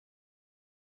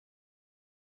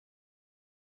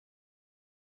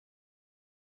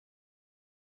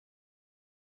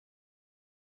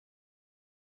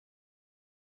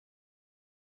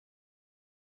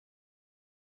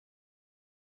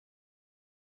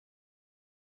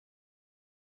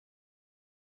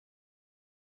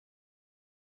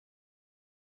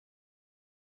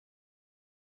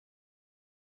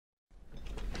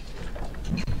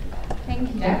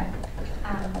Thank you, Jeff.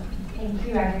 Thank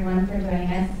you, everyone, for joining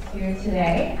us here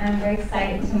today. I'm very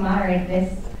excited to moderate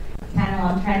this panel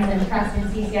on trends and trust in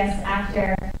CCS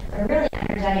after a really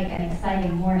energetic and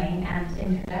exciting morning and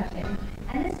introduction.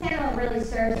 And this panel really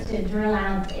serves to drill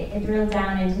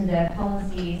down into the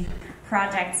policies,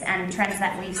 projects, and trends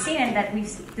that we've seen and that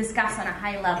we've discussed on a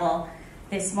high level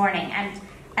this morning. And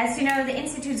as you know, the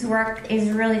Institute's work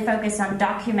is really focused on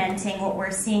documenting what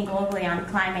we're seeing globally on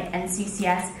climate and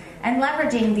CCS and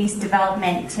leveraging these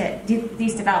developments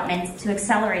to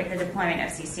accelerate the deployment of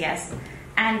CCS.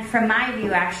 And from my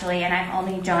view, actually, and I've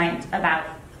only joined about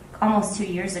almost 2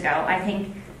 years ago, I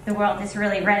think the world is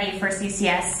really ready for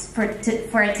CCS for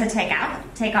it to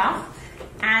take off.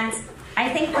 And I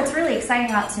think what's really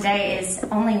exciting about today is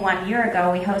only 1 year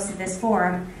ago we hosted this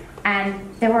forum, and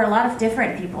there were a lot of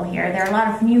different people here. There are a lot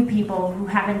of new people who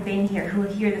haven't been here, who are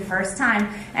here the first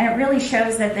time, and it really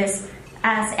shows that this,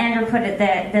 as Andrew put it,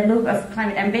 the loop of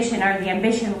climate ambition, or the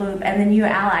ambition loop, and the new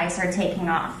allies are taking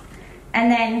off.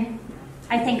 And then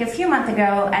I think a few months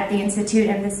ago at the Institute,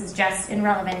 and this is just in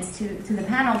relevance to the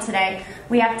panel today,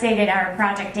 we updated our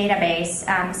project database,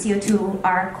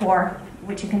 CO2R Core,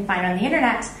 which you can find on the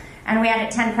internet, and we added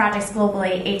 10 projects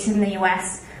globally, 8 in the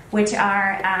US, which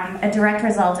are a direct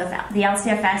result of the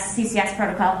LCFS CCS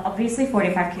protocol, obviously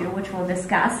 45Q, which we'll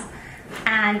discuss,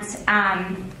 and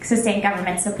sustained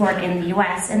government support in the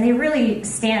US. And they really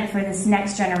stand for this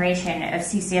next generation of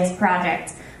CCS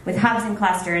projects with hubs and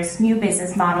clusters, new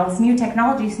business models, new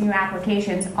technologies, new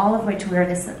applications, all of which we're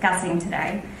discussing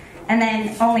today. And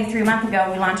then only 3 months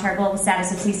ago, we launched our Global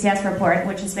Status of CCS report,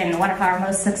 which has been one of our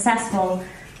most successful,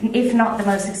 if not the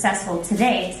most successful to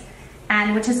date,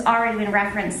 and which has already been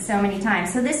referenced so many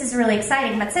times. So this is really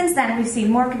exciting, but since then we've seen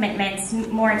more commitments,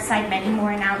 more excitement,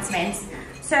 more announcements.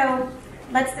 So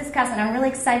let's discuss, and I'm really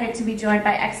excited to be joined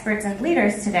by experts and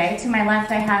leaders today. To my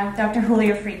left I have Dr.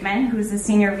 Julio Friedmann, who's a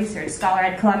senior research scholar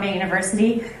at Columbia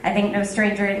University, I think no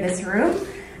stranger in this room.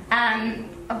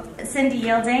 Cindy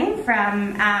Yeilding,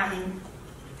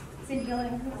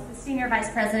 who's the Senior Vice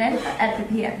President at the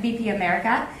BP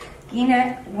America.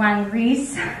 Gine, Wang,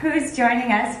 Reese, who's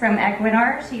joining us from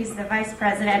Equinor. She's the Vice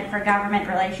President for Government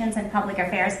Relations and Public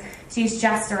Affairs. She's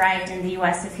just arrived in the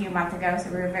US a few months ago, so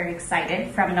we were very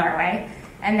excited, from Norway.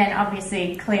 And then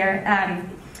obviously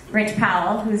Rich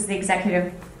Powell, who's the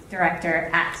Executive Director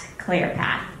at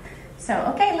ClearPath. So,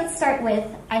 okay, let's start with,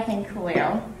 I think,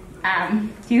 Julio.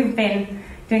 You've been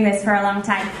doing this for a long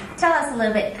time. Tell us a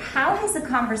little bit, how has the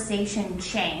conversation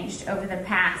changed over the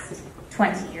past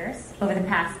 20 years, over the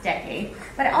past decade,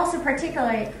 but also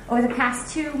particularly over the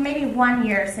past 2, maybe 1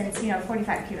 year since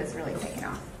 45Q has really taken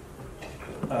off?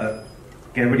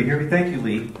 Can everybody hear me? Thank you,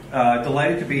 Lee.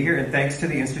 Delighted to be here, and thanks to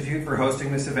the Institute for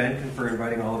hosting this event and for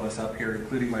inviting all of us up here,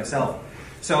 including myself.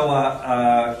 So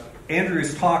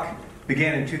Andrew's talk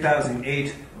began in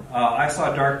 2008. I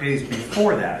saw dark days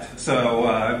before that. So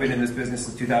I've been in this business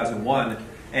since 2001.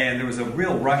 And there was a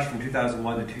real rush from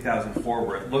 2001 to 2004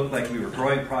 where it looked like we were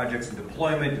growing projects and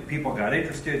deployment, and people got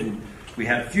interested, and we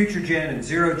had Future Gen and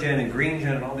Zero Gen and Green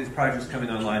Gen and all these projects coming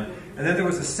online. And then there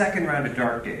was a second round of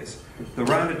dark days. The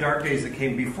round of dark days that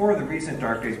came before the recent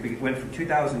dark days went from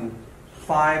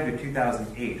 2005 to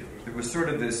 2008. There was sort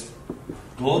of this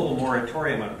global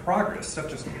moratorium on progress. Stuff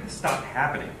just stopped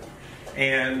happening.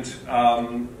 And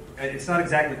it's not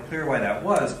exactly clear why that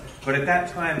was, but at that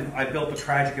time I built a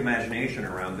tragic imagination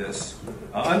around this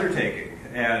undertaking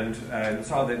and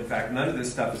saw that in fact none of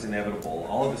this stuff is inevitable.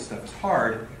 All of this stuff is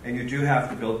hard, and you do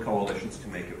have to build coalitions to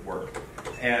make it work.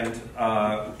 And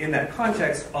in that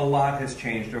context, a lot has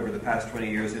changed over the past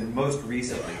 20 years, and most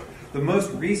recently, the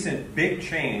most recent big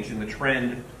change in the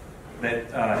trend that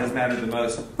has mattered the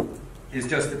most is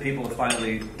just that people have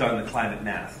finally done the climate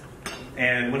math.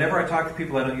 And whenever I talk to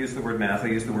people, I don't use the word math, I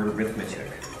use the word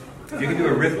arithmetic. If you can do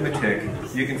arithmetic,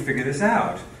 you can figure this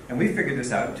out. And we figured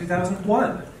this out in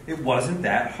 2001. It wasn't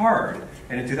that hard.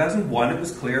 And in 2001, it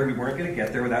was clear we weren't going to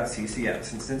get there without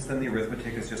CCS. And since then, the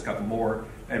arithmetic has just got more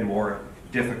and more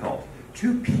difficult.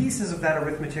 2 pieces of that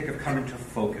arithmetic have come into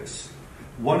focus.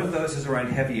 One of those is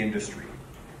around heavy industry.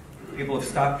 People have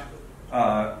stopped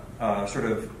sort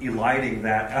of eliding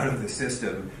that out of the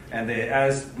system. And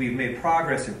as we've made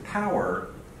progress in power,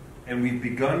 and we've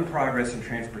begun progress in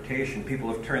transportation,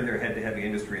 people have turned their head to heavy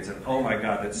industry and said, oh my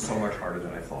God, that's so much harder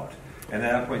than I thought. And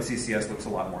at that point, CCS looks a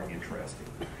lot more interesting.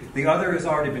 The other has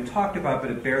already been talked about,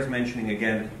 but it bears mentioning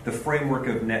again, the framework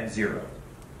of net zero.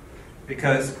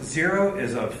 Because 0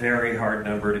 is a very hard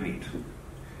number to meet.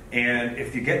 And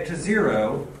if you get to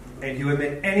 0 and you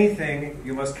emit anything,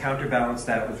 you must counterbalance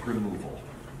that with removal.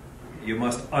 You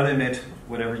must unemit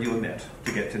whatever you emit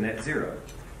to get to net zero.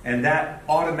 And that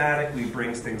automatically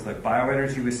brings things like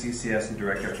bioenergy with CCS and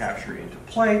direct air capture into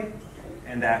play.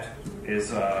 And that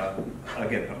is,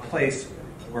 again, a place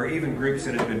where even groups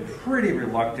that have been pretty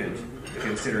reluctant to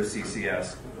consider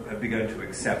CCS have begun to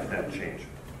accept that change.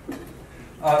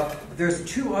 There's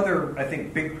two other, I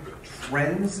think, big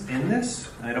trends in this,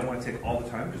 and I don't want to take all the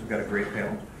time because we've got a great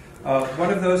panel.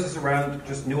 One of those is around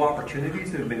just new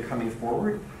opportunities that have been coming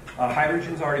forward.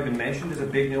 Hydrogen's already been mentioned as a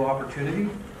big new opportunity.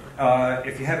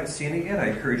 If you haven't seen it yet, I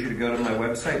encourage you to go to my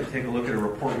website and take a look at a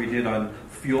report we did on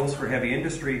fuels for heavy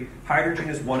industry. Hydrogen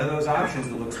is one of those options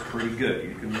that looks pretty good.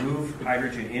 You can move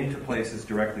hydrogen into places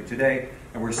directly today,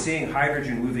 and we're seeing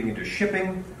hydrogen moving into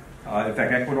shipping. In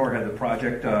fact, Equinor had the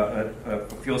project, a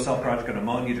fuel cell project on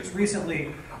ammonia just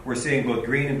recently. We're seeing both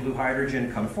green and blue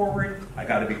hydrogen come forward. I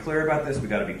got to be clear about this. We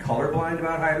got to be colorblind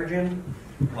about hydrogen.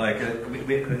 Like,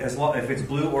 if it's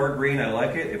blue or green, I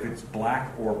like it. If it's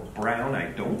black or brown, I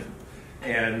don't.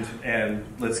 And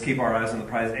let's keep our eyes on the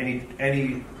prize.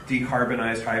 Any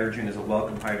decarbonized hydrogen is a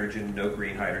welcome hydrogen. No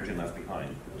green hydrogen left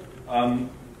behind.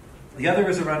 The other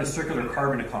is around a circular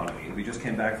carbon economy. We just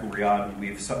came back from Riyadh, and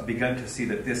we've begun to see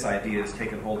that this idea has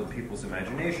taken hold of people's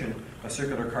imagination. A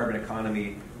circular carbon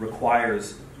economy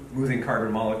requires moving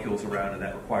carbon molecules around, and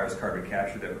that requires carbon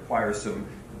capture. That requires some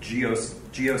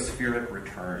geospheric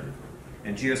return.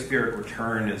 And geospheric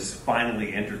return has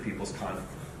finally entered people's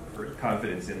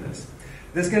confidence in this.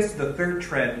 This gets to the third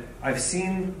trend. I've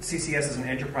seen CCS as an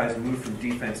enterprise move from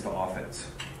defense to offense.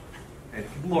 And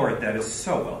Lord, that is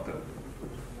so welcome.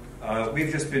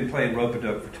 We've just been playing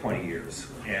rope-a-dope for 20 years,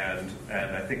 and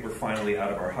I think we're finally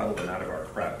out of our huddle and out of our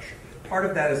crouch. Part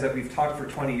of that is that we've talked for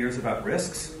 20 years about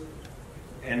risks,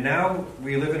 and now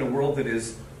we live in a world that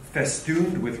is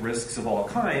festooned with risks of all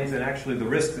kinds, and actually the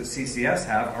risks that CCS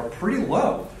have are pretty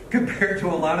low compared to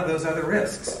a lot of those other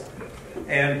risks.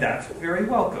 And that's very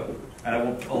welcome. And I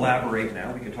won't elaborate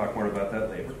now. We can talk more about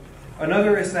that later.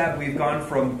 Another is that we've gone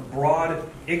from broad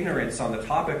ignorance on the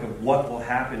topic of what will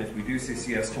happen if we do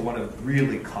CCS to one of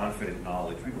really confident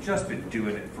knowledge. We've just been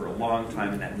doing it for a long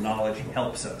time, and that knowledge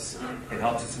helps us. It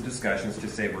helps us in discussions to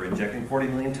say we're injecting 40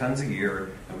 million tons a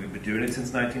year, and we've been doing it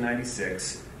since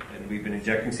 1996, and we've been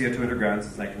injecting CO2 underground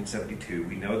since 1972.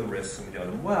 We know the risks, and we know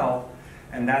them well,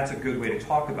 and that's a good way to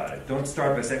talk about it. Don't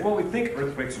start by saying, well, we think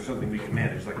earthquakes are something we can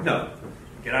manage. Like, no.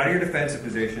 Get out of your defensive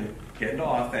position, get into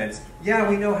offense. Yeah,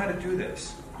 we know how to do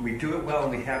this. We do it well,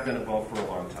 and we have done it well for a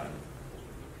long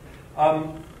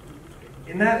time.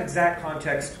 In that exact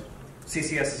context,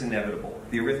 CCS is inevitable.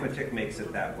 The arithmetic makes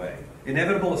it that way.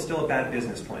 Inevitable is still a bad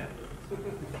business plan.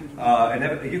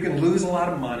 You can lose a lot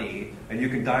of money, and you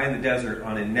can die in the desert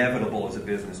on inevitable as a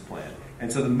business plan.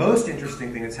 And so the most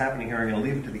interesting thing that's happening here, I'm going to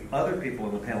leave it to the other people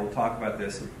in the panel to talk about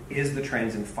this, is the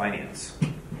trends in finance.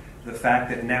 The fact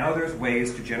that now there's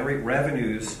ways to generate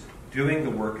revenues doing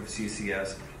the work of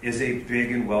CCS is a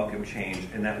big and welcome change,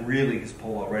 and that really has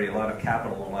pulled already a lot of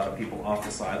capital and a lot of people off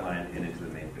the sideline and into the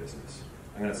main business.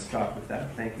 I'm going to stop with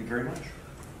that. Thank you very much.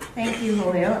 Thank you,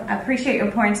 Julio. I appreciate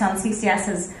your points on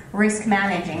CCS's risk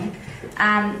managing.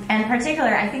 And in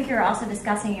particular, I think you're also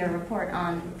discussing your report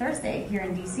on Thursday here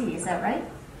in DC. Is that right?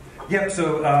 Yep,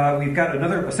 so we've got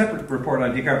a separate report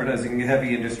on decarbonizing the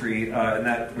heavy industry, and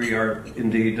that we are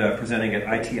indeed presenting at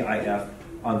ITIF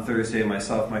on Thursday.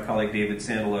 Myself, my colleague David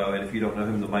Sandalo, and if you don't know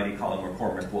him, the mighty Colin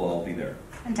McCormick will all be there.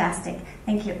 Fantastic.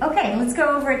 Thank you. Okay, let's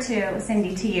go over to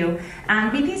Cindy, to you.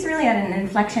 BP's really at an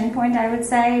inflection point, I would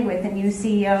say, with a new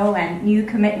CEO and new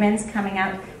commitments coming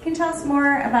out. Can you tell us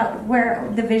more about where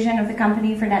the vision of the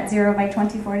company for net zero by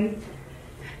 2040?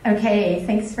 Okay,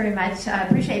 thanks very much. I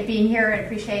appreciate being here and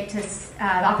appreciate the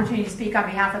opportunity to speak on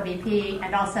behalf of BP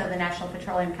and also the National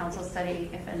Petroleum Council study,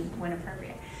 if and when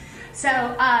appropriate.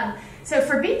 So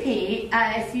for BP,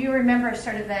 if you remember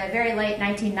sort of the very late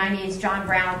 1990s, John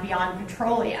Brown Beyond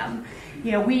Petroleum,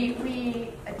 we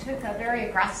took a very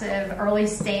aggressive early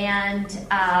stand,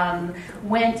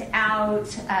 went out,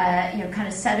 kind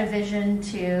of set a vision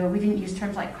to, we didn't use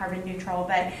terms like carbon neutral,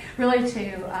 but really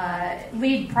to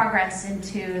lead progress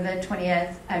into the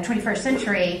 21st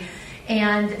century.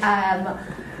 And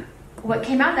what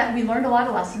came out of that, we learned a lot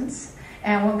of lessons,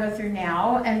 and we'll go through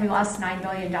now, and we lost $9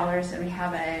 billion, and we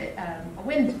have a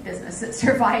wind business that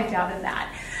survived out of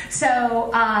that.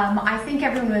 So I think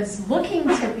everyone was looking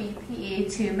to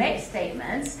BP to make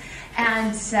statements,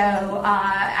 and so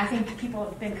I think people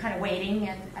have been kind of waiting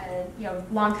and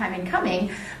long time in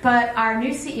coming. But our new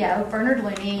CEO, Bernard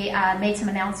Looney, made some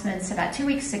announcements about 2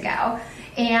 weeks ago,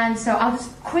 and so I'll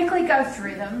just quickly go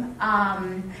through them.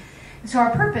 So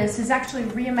our purpose is actually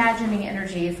reimagining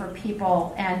energy for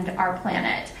people and our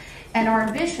planet. And our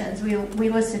ambitions, we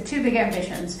listed two big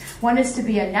ambitions. One is to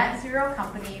be a net zero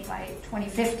company by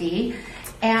 2050,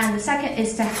 and the second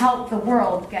is to help the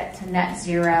world get to net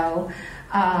zero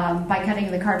by cutting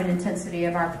the carbon intensity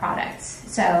of our products.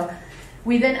 So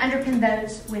we then underpin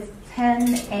those with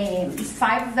 10 aims.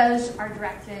 5 of those are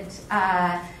directed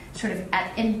sort of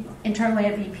internally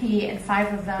at BP, and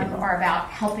 5 of them are about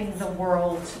helping the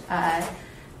world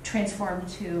transform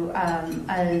to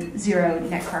a zero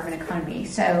net carbon economy.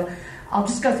 So I'll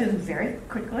just go through them very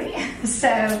quickly.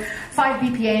 So 5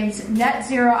 BP aims: net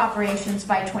zero operations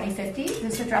by 2050.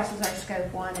 This addresses our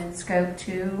scope 1 and scope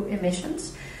 2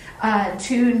 emissions.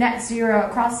 2, net zero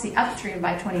across the upstream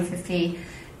by 2050,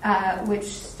 which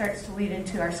starts to lead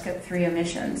into our scope 3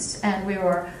 emissions. And we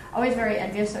were always very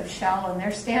envious of Shell and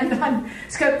their stand on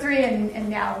scope 3, and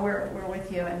now we're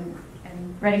with you and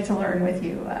ready to learn with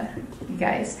you, you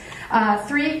guys.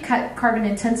 3, cut carbon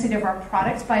intensity of our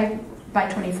products by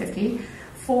 2050.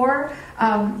 4,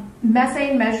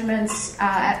 methane measurements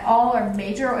at all our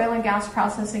major oil and gas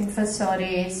processing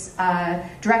facilities,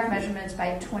 direct measurements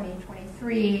by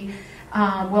 2023.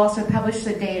 We'll also publish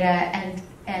the data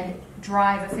and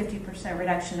drive a 50%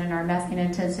 reduction in our methane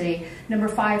intensity. Number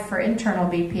 5, for internal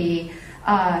BP,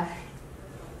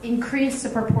 increase the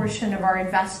proportion of our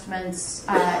investments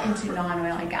into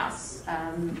non-oil and gas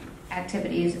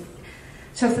activities.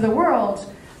 So for the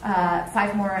world,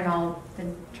 5 more, and I'll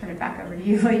then turn it back over to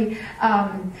you, Lee.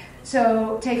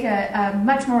 So take a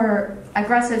much more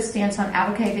aggressive stance on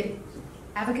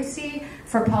advocacy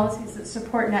for policies that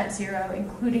support net zero,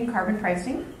 including carbon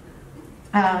pricing.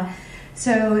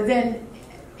 So then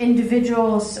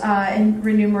individuals in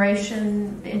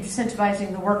remuneration,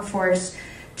 incentivizing the workforce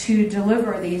to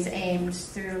deliver these aims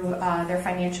through their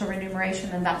financial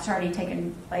remuneration, and that's already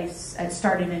taken place. It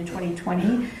started in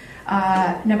 2020.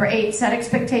 Number 8, set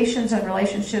expectations and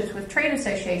relationships with trade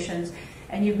associations.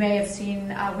 And you may have seen,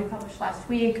 we published last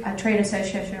week a trade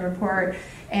association report,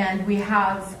 and we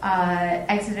have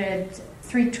exited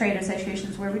 3 trade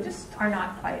associations where we just are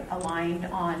not quite aligned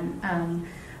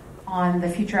on the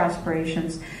future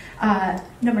aspirations.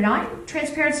 Number 9,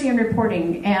 transparency and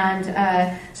reporting,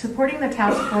 and supporting the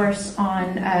task force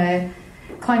on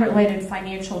climate-related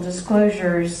financial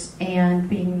disclosures and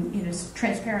being as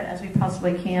transparent as we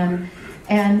possibly can.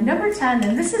 And number 10,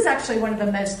 and this is actually one of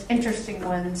the most interesting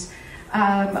ones,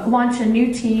 launch a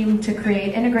new team to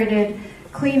create integrated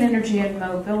clean energy and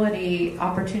mobility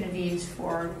opportunities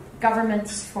for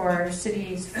governments, for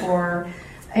cities, for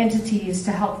entities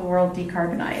to help the world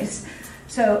decarbonize.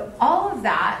 So all of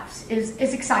that is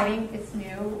exciting, it's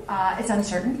new, it's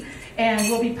uncertain, and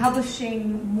we'll be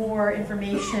publishing more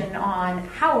information on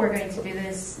how we're going to do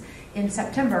this in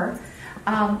September.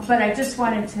 But I just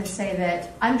wanted to say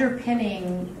that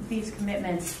underpinning these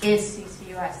commitments is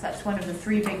CCUS. That's one of the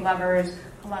 3 big levers,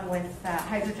 along with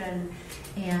hydrogen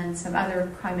and some other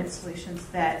climate solutions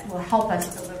that will help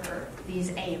us deliver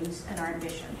these aims and our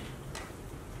ambition.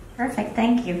 Perfect,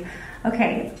 thank you.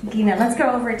 Okay, Gine, let's go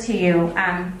over to you.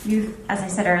 You've, as I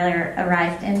said earlier,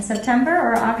 arrived in September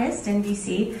or August in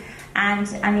DC. And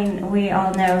I mean, we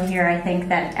all know here, I think,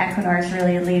 that Equinor is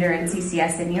really a leader in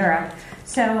CCS in Europe.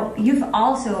 So you've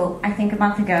also, I think a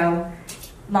month ago,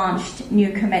 launched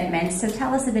new commitments. So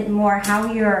tell us a bit more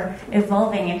how you're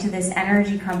evolving into this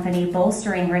energy company,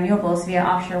 bolstering renewables via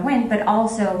offshore wind, but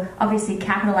also obviously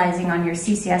capitalizing on your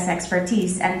CCS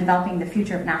expertise and developing the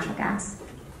future of natural gas.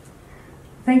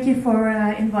 Thank you for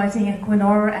inviting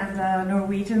Equinor and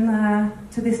Norwegian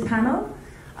to this panel.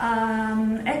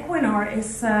 Equinor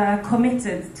is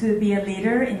committed to be a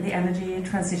leader in the energy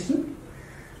transition.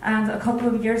 And a couple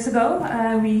of years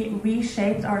ago, we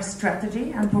reshaped our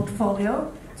strategy and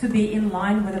portfolio to be in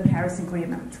line with the Paris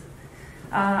Agreement.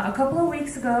 A couple of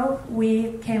weeks ago,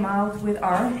 we came out with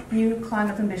our new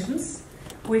climate ambitions,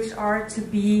 which are to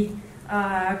be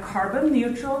carbon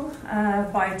neutral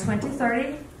by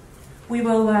 2030. We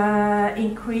will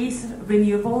increase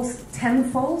renewables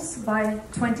tenfold by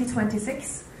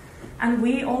 2026. And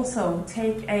we also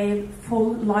take a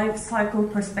full life cycle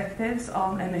perspectives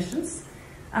on emissions.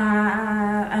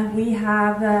 And we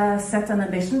have set an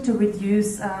ambition to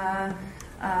reduce the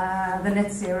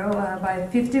net zero by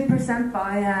 50%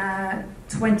 by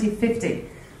 2050.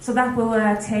 So that will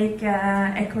take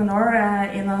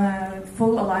Equinor in a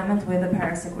full alignment with the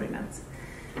Paris Agreement.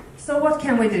 So what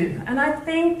can we do? And I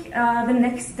think the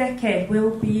next decade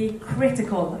will be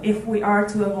critical if we are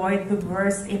to avoid the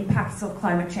worst impacts of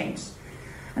climate change.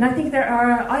 And I think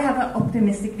I have an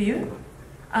optimistic view.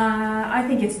 I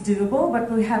think it's doable,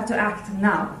 but we have to act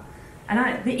now.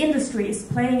 And the industry is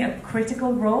playing a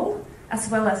critical role, as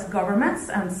well as governments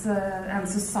and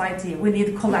society. We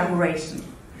need collaboration.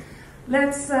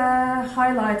 Let's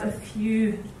highlight a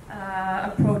few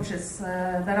approaches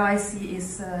that I see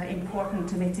is important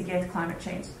to mitigate climate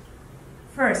change.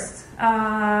 First,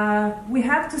 we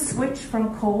have to switch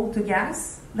from coal to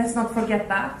gas. Let's not forget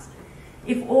that.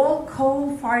 If all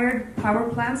coal-fired power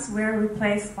plants were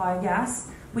replaced by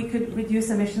gas, we could reduce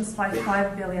emissions by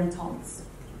 5 billion tons.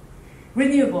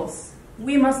 Renewables.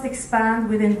 We must expand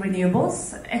within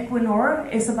renewables. Equinor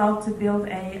is about to build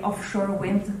an offshore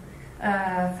wind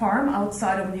farm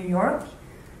outside of New York.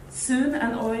 Soon,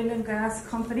 an oil and gas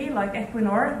company like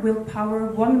Equinor will power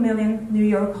 1 million New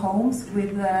York homes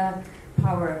with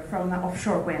power from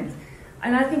offshore wind.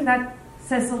 And I think that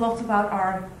says a lot about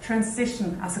our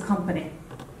transition as a company.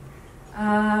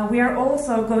 We are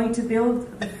also going to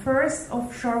build the first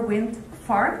offshore wind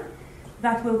farm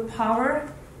that will power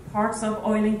parts of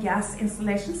oil and gas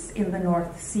installations in the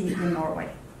North Sea in Norway.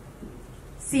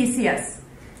 CCS.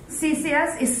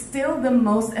 CCS is still the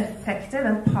most effective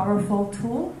and powerful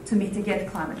tool to mitigate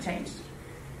climate change.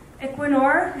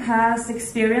 Equinor has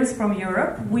experience from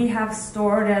Europe. We have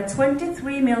stored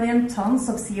 23 million tons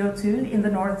of CO2 in the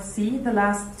North Sea the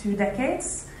last 2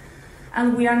 decades.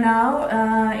 And we are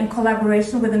now in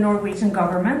collaboration with the Norwegian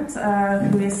government,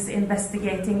 who is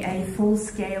investigating a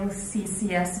full-scale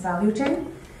CCS value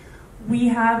chain. We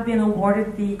have been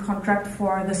awarded the contract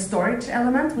for the storage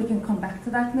element. We can come back to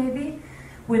that maybe,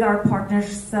 with our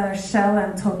partners Shell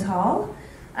and Total.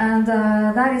 And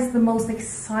that is the most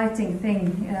exciting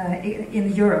thing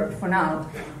in Europe for now,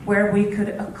 where we could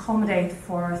accommodate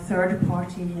for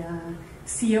third-party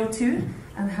CO2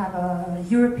 and have a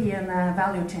European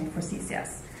value chain for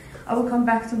CCS. I will come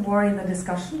back to more in the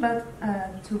discussion, but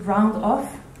to round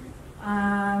off,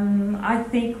 I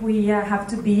think we have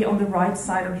to be on the right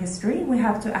side of history. We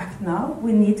have to act now.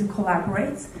 We need to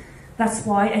collaborate. That's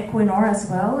why Equinor as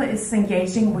well is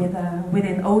engaging with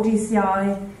within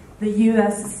OGCI, the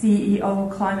US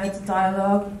CEO Climate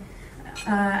Dialogue,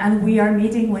 and we are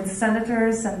meeting with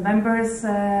senators and members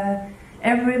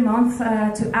every month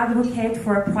to advocate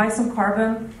for a price on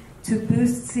carbon, to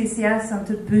boost CCS and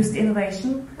to boost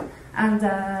innovation. And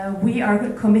we are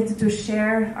committed to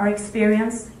share our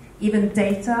experience, even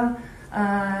data,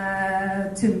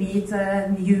 to meet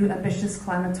new ambitious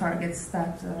climate targets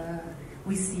that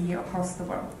we see across the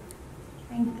world.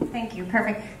 Thank you.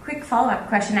 Perfect. Quick follow-up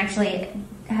question, actually.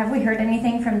 Have we heard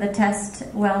anything from the test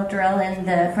well drill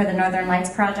for the Northern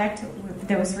Lights project?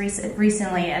 There was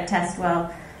recently a test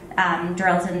well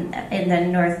drilled in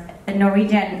the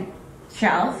Norwegian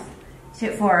shelf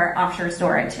for offshore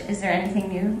storage. Is there anything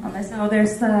new on this? No,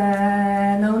 there's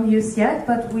no news yet,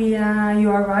 but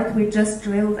you are right. We just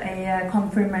drilled a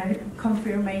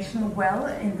confirmation well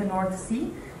in the North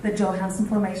Sea, the Johansen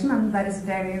Formation, and that is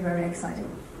very, very exciting.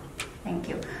 Thank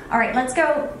you. All right, let's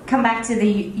come back to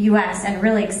the U.S. and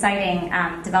really exciting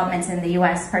developments in the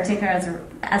U.S., particularly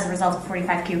as a result of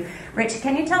 45Q. Rich,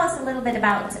 can you tell us a little bit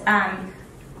about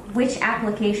which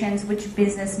applications, which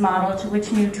business models,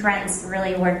 which new trends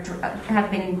really have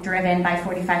been driven by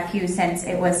 45Q since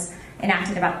it was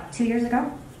enacted about 2 years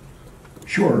ago?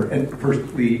 Sure. And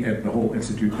firstly, at the whole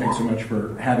Institute, thanks so much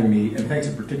for having me, and thanks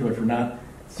in particular for not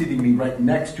seating me right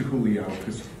next to Julio,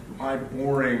 because my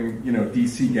boring,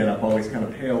 DC getup always kind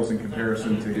of pales in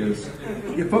comparison to his.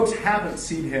 If folks haven't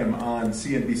seen him on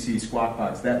CNBC Squawk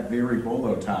Box, that very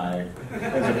bolo tie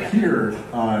has appeared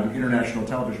on international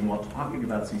television while talking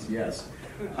about CCS.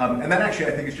 And that actually,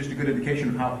 I think, is just a good indication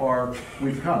of how far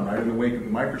we've come, right? In the wake of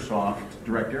the Microsoft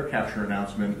direct air capture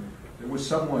announcement, there was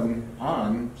someone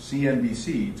on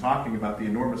CNBC talking about the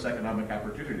enormous economic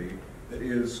opportunity that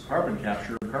is carbon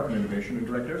capture, carbon innovation, and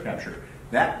direct air capture.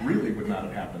 That really would not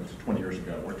have happened 20 years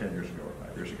ago, or 10 years ago, or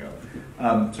 5 years ago.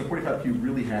 So 45Q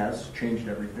really has changed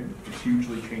everything. It's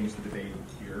hugely changed the debate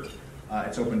here.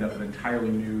 It's opened up an entirely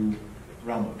new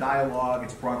realm of dialogue.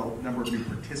 It's brought a number of new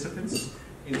participants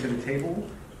into the table.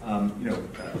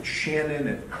 Shannon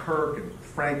and Kirk and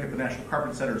Frank at the National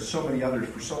Carbon Center, and so many others.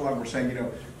 For so long, we're saying,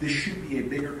 this should be a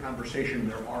bigger conversation.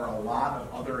 There are a lot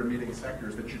of other emitting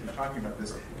sectors that should be talking about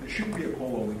this. It shouldn't be a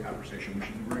coal-only conversation. We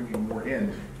should be bringing more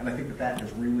in, and I think that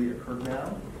has really occurred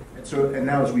now. And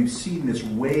now as we've seen this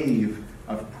wave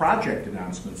of project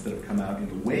announcements that have come out in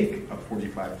the wake of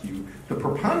 45Q, the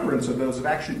preponderance of those have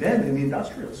actually been in the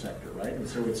industrial sector, right? And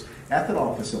so it's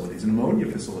ethanol facilities and ammonia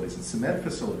facilities and cement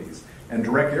facilities and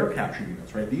direct air capture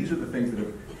units, right? These are the things that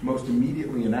have most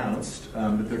immediately announced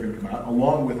that they're going to come out,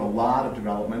 along with a lot of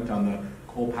development on the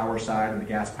coal power side and the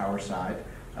gas power side.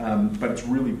 But it's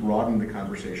really broadened the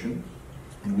conversation.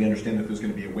 And we understand that there's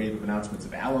going to be a wave of announcements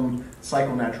of alum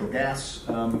cycle natural gas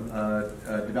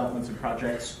developments and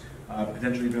projects.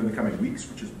 potentially even in the coming weeks,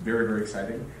 which is very, very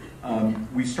exciting.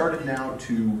 We started now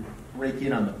to break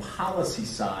in on the policy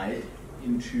side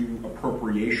into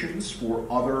appropriations for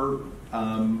other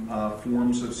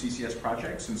forms of CCS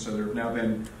projects, and so there have now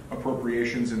been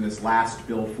appropriations in this last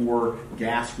bill for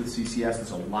gas with CCS.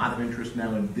 There's a lot of interest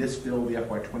now in this bill, the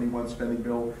FY21 spending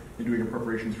bill, in doing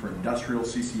appropriations for industrial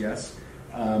CCS.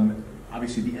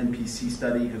 Obviously, the NPC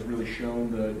study has really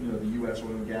shown the U.S. oil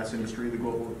and gas industry, the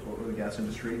global oil and gas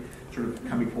industry, sort of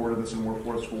coming forward in this in a more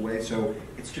forceful way. So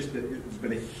it's just that it's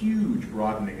been a huge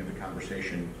broadening of the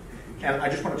conversation. And I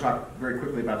just want to talk very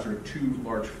quickly about sort of two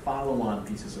large follow-on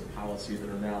pieces of policy that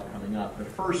are now coming up. The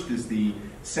first is the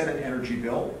Senate Energy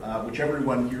Bill, which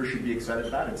everyone here should be excited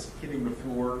about. It's hitting the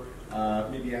floor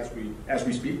maybe as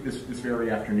we speak this very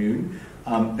afternoon.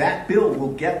 That bill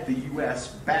will get the U.S.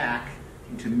 back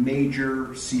into major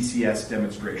CCS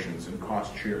demonstrations and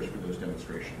cost shares for those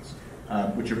demonstrations,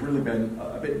 which have really been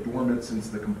a bit dormant since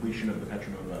the completion of the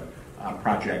Petronova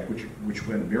project, which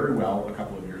went very well a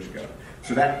couple of years ago.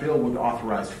 So that bill would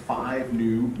authorize 5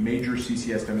 new major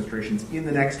CCS demonstrations in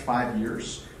the next 5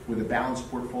 years with a balanced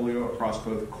portfolio across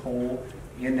both coal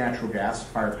and natural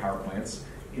gas-fired power plants.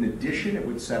 In addition, it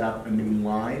would set up a new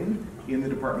line in the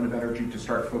Department of Energy to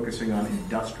start focusing on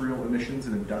industrial emissions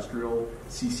and industrial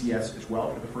CCS as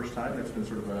well for the first time. That's been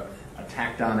sort of a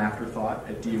tacked-on afterthought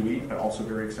at DOE, but also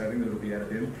very exciting that it'll be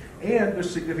added in. And there's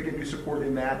significant new support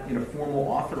in that in a formal,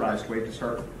 authorized way to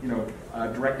start,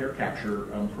 direct air capture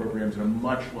programs in a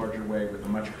much larger way with a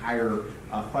much higher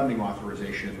funding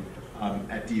authorization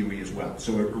at DOE as well.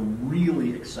 So a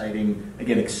really exciting,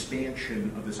 again,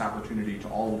 expansion of this opportunity to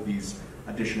all of these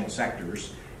additional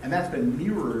sectors. And that's been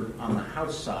mirrored on the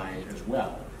House side as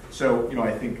well. So,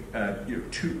 I think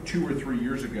 2 or 3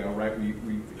 years ago, right, we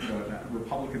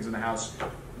Republicans in the House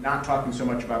not talking so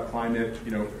much about climate,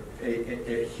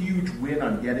 a huge win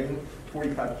on getting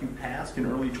 45Q passed in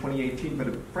early 2018, but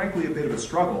frankly a bit of a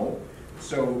struggle.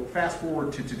 So fast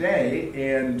forward to today,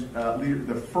 and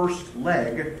the first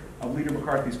leg of Leader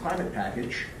McCarthy's climate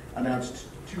package announced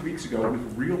 2 weeks ago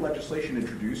with real legislation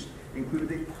introduced,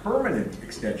 included a permanent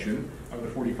extension of the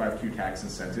 45Q tax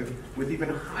incentive with even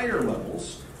higher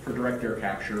levels for direct air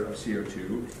capture of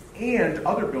CO2, and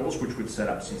other bills which would set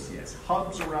up CCS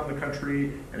hubs around the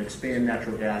country and expand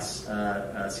natural gas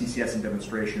CCS and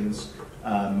demonstrations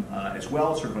as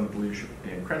well, sort of under the leadership of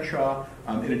Dan Crenshaw,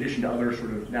 in addition to other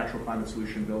sort of natural climate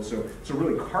solution bills. So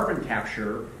really carbon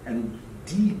capture and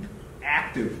deep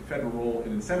active federal role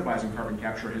in incentivizing carbon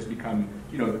capture has become,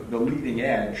 the leading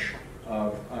edge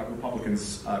of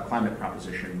Republicans' climate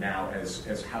proposition now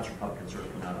as House Republicans sort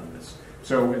of come out on this.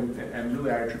 So, and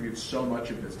really I attribute so much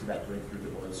of this to that breakthrough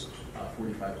that was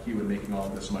 45Q and making all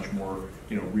of this much more,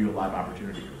 real live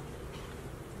opportunity.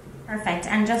 Perfect.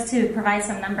 And just to provide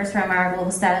some numbers from our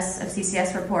global status of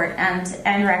CCS report, and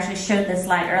Andrew actually showed this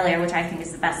slide earlier, which I think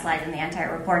is the best slide in the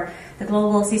entire report. The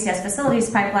global CCS facilities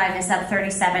pipeline is up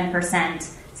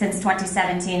 37% since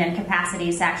 2017, and capacity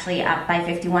is actually up by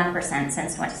 51%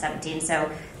 since 2017.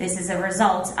 So this is a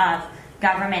result of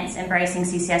governments embracing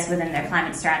CCS within their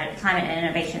climate and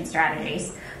innovation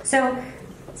strategies. So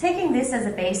taking this as a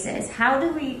basis, how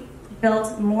do we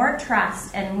build more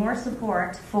trust and more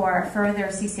support for further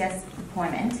CCS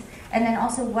deployment? And then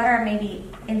also, what are maybe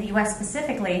in the US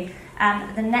specifically,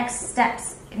 the next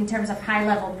steps in terms of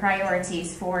high-level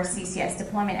priorities for CCS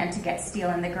deployment and to get steel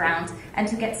in the ground, and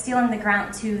to get steel in the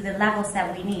ground to the levels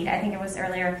that we need? I think it was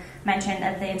earlier mentioned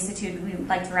at the Institute, we would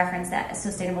like to reference that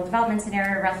Sustainable Development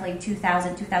Scenario, roughly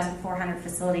 2,000, 2,400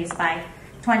 facilities by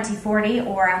 2040,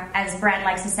 or as Brad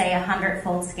likes to say,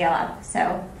 100-fold scale up.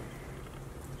 So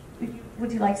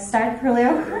would you like to start,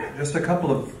 Julio? Just a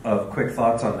couple of quick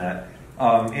thoughts on that.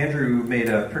 Andrew made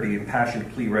a pretty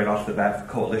impassioned plea right off the bat for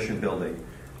coalition building,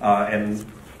 and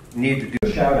need to do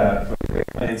a shout out for the Great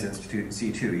Plains Institute and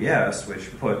C2ES,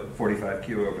 which put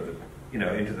 45Q over the,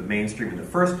 into the mainstream in the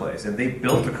first place, and they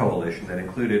built a coalition that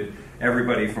included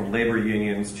everybody from labor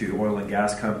unions to oil and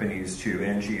gas companies to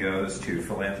NGOs to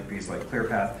philanthropies like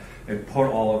ClearPath, and put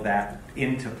all of that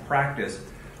into practice.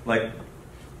 Like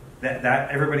that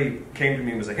everybody came to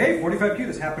me and was like, hey, 45Q,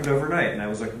 this happened overnight. And I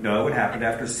was like, no, it happened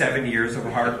after 7 years of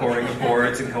hard pouring of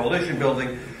boards and coalition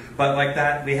building. But like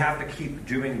that, we have to keep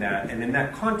doing that. And in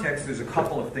that context, there's a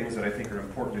couple of things that I think are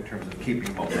important in terms of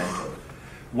keeping momentum.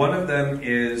 One of them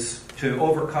is to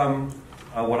overcome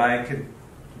what I could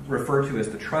refer to as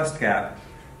the trust gap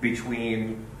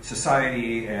between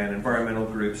society and environmental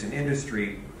groups and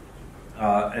industry.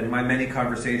 In my many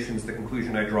conversations, the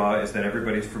conclusion I draw is that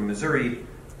everybody's from Missouri.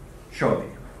 Show me.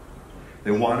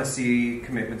 They want to see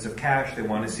commitments of cash, they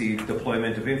want to see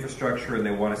deployment of infrastructure, and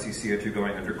they want to see CO2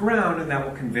 going underground, and that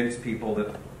will convince people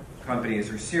that companies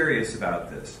are serious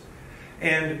about this.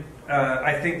 And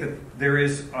I think that there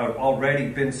is already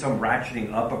been some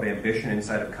ratcheting up of ambition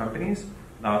inside of companies,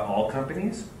 not all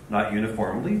companies, not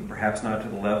uniformly, perhaps not to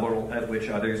the level at which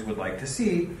others would like to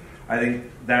see. I think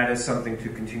that is something to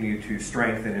continue to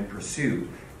strengthen and pursue.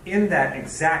 In that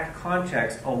exact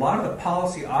context, a lot of the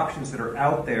policy options that are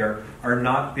out there are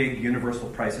not big universal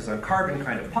prices on carbon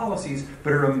kind of policies,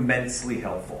 but are immensely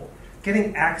helpful.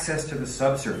 Getting access to the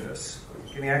subsurface,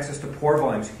 getting access to pore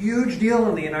volumes, huge deal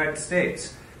in the United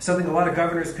States. Something a lot of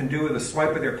governors can do with a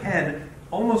swipe of their pen,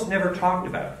 almost never talked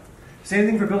about. Same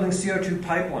thing for building CO2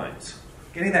 pipelines.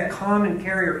 Getting that common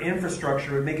carrier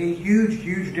infrastructure would make a huge,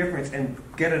 huge difference and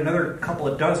get another couple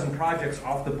of dozen projects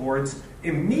off the boards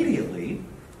immediately.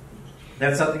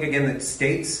 That's something, again, that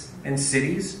states and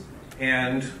cities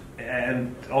and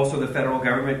also the federal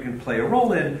government can play a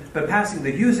role in, but passing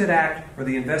the Use It Act or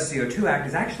the Invest CO2 Act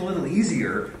is actually a little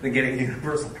easier than getting a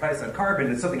universal price on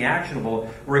carbon. It's something actionable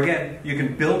where, again, you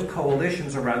can build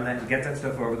coalitions around that and get that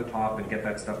stuff over the top and get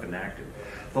that stuff enacted.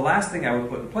 The last thing I would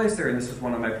put in place there, and this is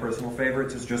one of my personal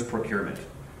favorites, is just procurement.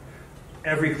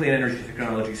 Every clean energy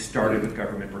technology started with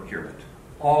government procurement.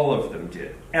 All of them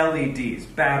did. LEDs,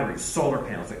 batteries, solar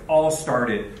panels, they all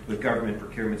started with government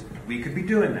procurements. We could be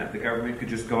doing that. The government could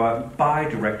just go out and buy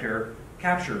direct air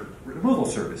capture removal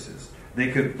services. They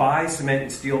could buy cement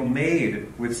and steel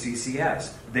made with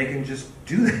CCS. They can just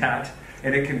do that,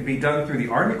 and it can be done through the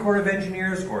Army Corps of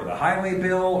Engineers or the Highway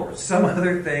Bill or some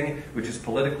other thing which is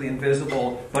politically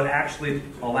invisible, but actually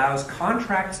allows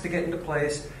contracts to get into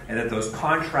place, and that those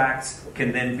contracts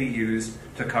can then be used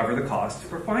to cover the cost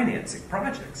for financing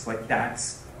projects. Like,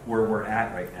 that's where we're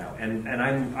at right now. And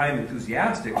I'm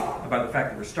enthusiastic about the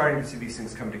fact that we're starting to see these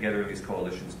things come together and these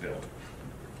coalitions build.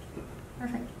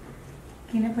 Perfect.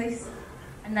 Gine, please.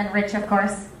 And then Rich, of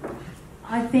course.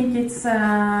 I think it's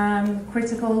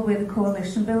critical with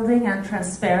coalition building and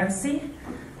transparency.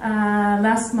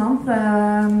 Last month,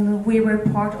 we were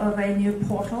part of a new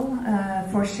portal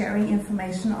for sharing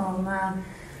information on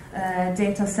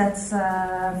data sets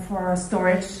for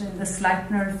storage in the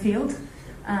Sleipner field,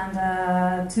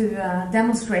 and to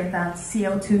demonstrate that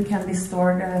CO2 can be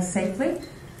stored safely.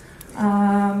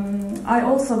 I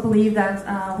also believe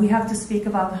that we have to speak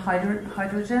about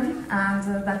hydrogen,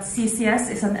 and that CCS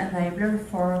is an enabler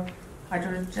for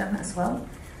hydrogen as well.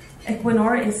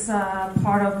 Equinor is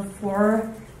part of 4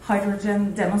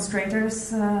 hydrogen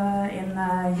demonstrators in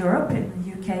Europe, in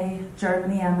the UK,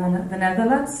 Germany, and the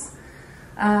Netherlands.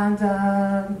 And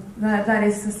that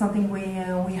is something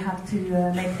we have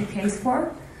to make the case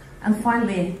for. And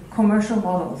finally, commercial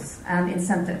models and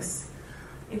incentives.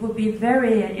 It would be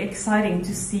very exciting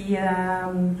to see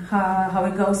how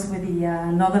it goes with the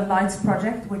Northern Lights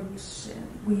project, which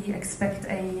we expect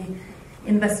a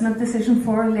investment decision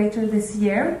for later this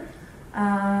year.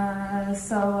 And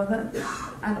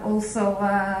also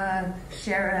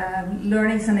share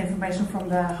learnings and information from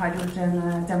the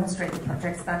hydrogen demonstrator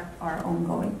projects that are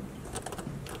ongoing.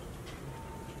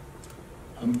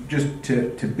 Just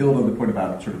to build on the point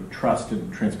about sort of trust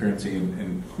and transparency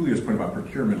and Julio's point about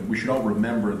procurement, we should all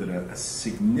remember that a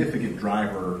significant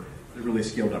driver that really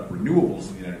scaled up renewables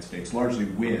in the United States, largely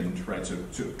wind, right? So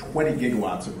 20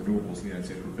 gigawatts of renewables in the United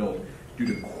States were built due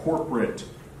to corporate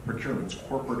procurements,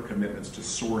 corporate commitments to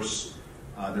source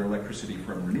their electricity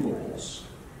from renewables.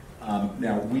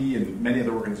 Now, we and many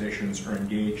other organizations are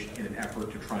engaged in an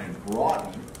effort to try and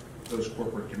broaden those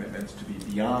corporate commitments to be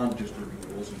beyond just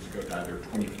renewables and to go to either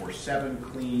 24/7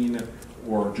 clean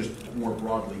or just more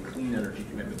broadly clean energy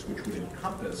commitments, which would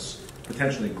encompass,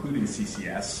 potentially including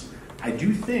CCS. I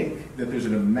do think that there's a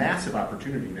massive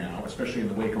opportunity now, especially in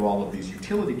the wake of all of these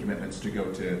utility commitments, to go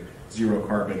to zero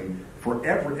carbon. For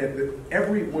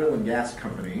every oil and gas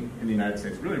company in the United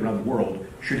States, really around the world,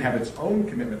 should have its own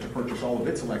commitment to purchase all of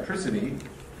its electricity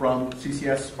from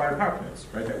CCS-fired power plants,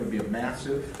 right? That would be a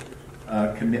massive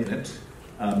commitment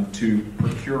to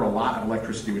procure a lot of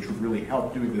electricity, which would really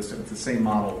help doing this. And it's the same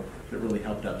model that really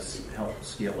helped us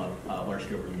scale up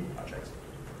large-scale renewable projects.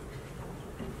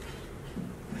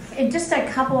 And just a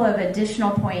couple of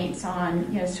additional points on,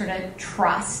 sort of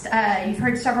trust. You've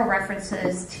heard several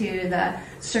references to the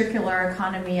circular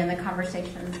economy and the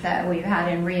conversations that we've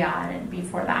had in Riyadh and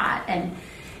before that. And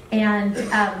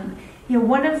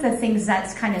one of the things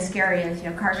that's kind of scary is,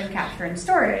 carbon capture and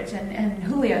storage. And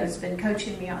Julio's been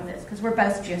coaching me on this because we're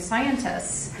both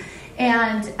geoscientists.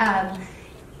 And,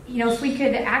 if we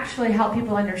could actually help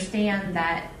people understand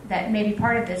that maybe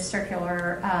part of this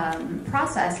circular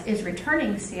process is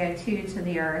returning CO2 to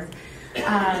the earth,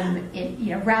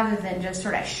 rather than just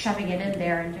sort of shoving it in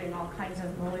there and doing all kinds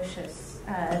of malicious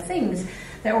things,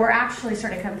 that we're actually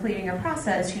sort of completing a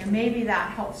process. Maybe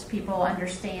that helps people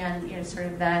understand, sort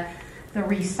of the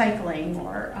recycling,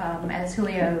 or as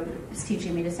Julio is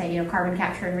teaching me to say, carbon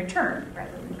capture and return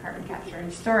rather than carbon capture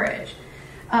and storage.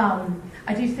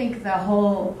 I do think the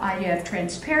whole idea of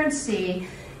transparency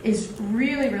is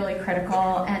really, really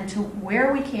critical, and to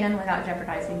where we can without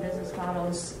jeopardizing business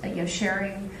models,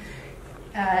 sharing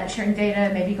data,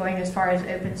 maybe going as far as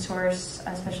open source,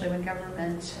 especially when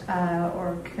government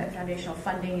or foundational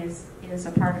funding is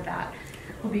a part of that,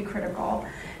 will be critical.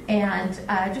 And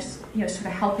just sort of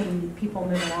helping people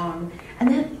move along. And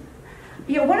then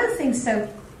one of the things,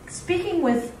 so speaking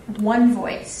with one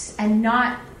voice and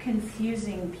not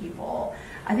confusing people,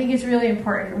 I think is really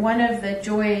important. One of the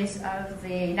joys of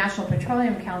the National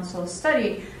Petroleum Council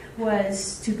study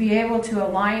was to be able to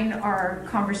align our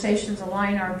conversations,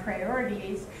 align our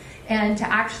priorities, and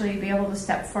to actually be able to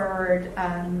step forward,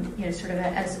 sort of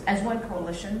as one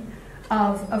coalition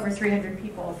of over 300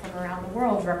 people from around the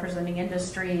world representing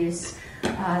industries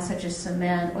such as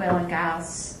cement, oil and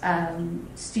gas,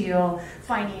 steel,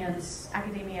 finance,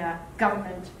 academia,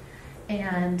 government,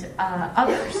 and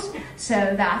others. So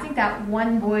that I think that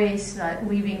one voice,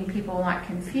 leaving people not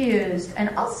confused, and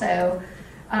also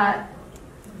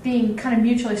being kind of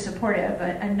mutually supportive.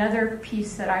 Another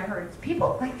piece that I heard,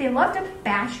 people, they love to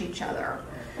bash each other.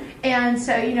 And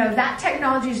so, that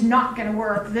technology is not going to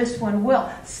work, this one will.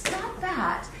 Stop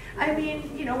that. I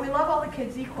mean, we love all the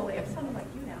kids equally. I'm sounding like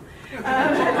you now,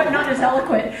 but not as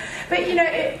eloquent. But,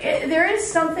 there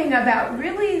is something about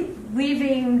really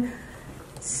leaving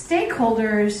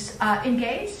stakeholders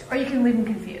engaged, or you can leave them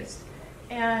confused.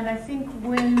 And I think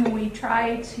when we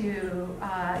try to,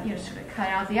 sort of cut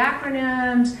out the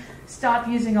acronyms, stop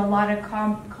using a lot of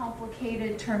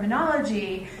complicated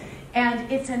terminology,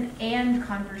 and it's an and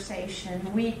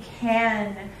conversation. We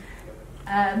can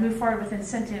move forward with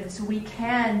incentives. We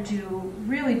can do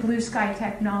really blue sky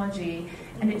technology,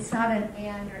 and it's not an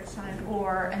and or it's not an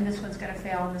or, and this one's going to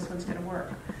fail and this one's going to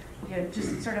work.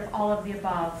 Just sort of all of the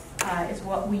above is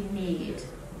what we need,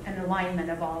 an alignment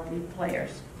of all of the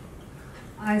players.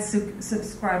 I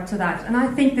subscribe to that. And I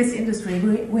think this industry,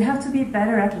 we have to be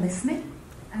better at listening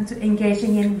and to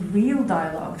engaging in real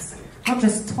dialogues, not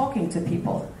just talking to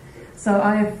people. So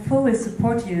I fully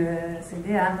support you,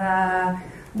 Cindy, and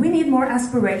we need more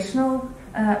aspirational,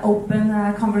 open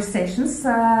conversations,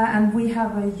 and we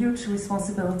have a huge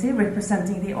responsibility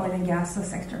representing the oil and gas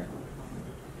sector.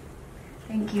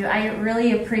 Thank you. I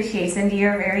really appreciate, Cindy,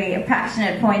 your very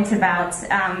passionate points about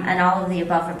an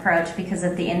all-of-the-above approach, because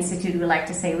at the Institute we like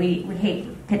to say we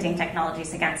hate pitting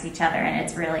technologies against each other, and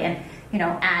it's really an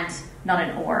and, not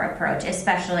an or approach,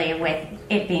 especially with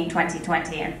it being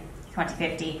 2020 and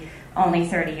 2050 only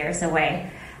 30 years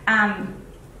away.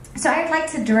 So I'd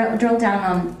like to drill down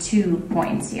on 2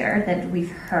 points here that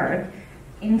we've heard.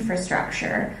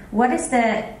 Infrastructure. What is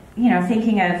the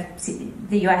thinking of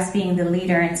the U.S. being the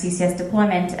leader in CCS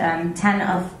deployment, 10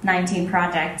 of 19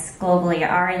 projects globally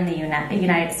are in the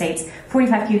United States.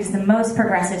 45Q is the most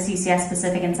progressive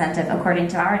CCS-specific incentive, according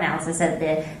to our analysis at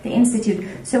the Institute.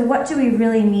 So what do we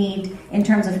really need in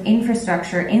terms of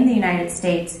infrastructure in the United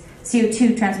States,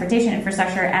 CO2 transportation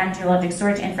infrastructure and geologic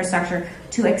storage infrastructure,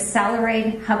 to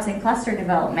accelerate hubs and cluster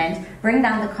development, bring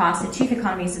down the cost, achieve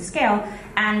economies of scale,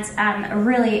 and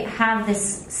really have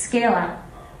this scale-up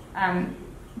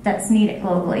that's needed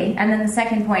globally? And then the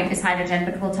second point is hydrogen,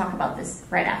 but we'll talk about this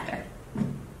right after.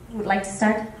 Who would like to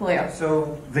start? Julio.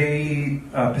 So the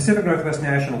Pacific Northwest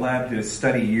National Lab did a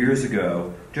study years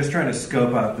ago just trying to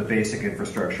scope out the basic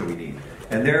infrastructure we need.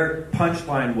 And their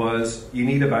punchline was, you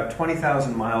need about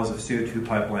 20,000 miles of CO2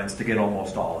 pipelines to get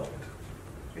almost all of it.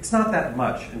 It's not that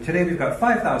much. And today we've got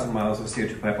 5,000 miles of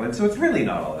CO2 pipelines, so it's really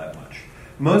not all that much.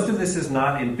 Most of this is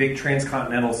not in big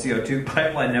transcontinental CO2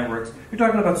 pipeline networks. You're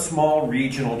talking about small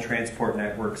regional transport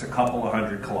networks, a couple of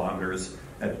 100 kilometers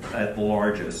at the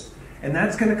largest. And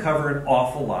that's going to cover an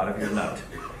awful lot of your nut.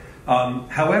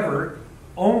 However,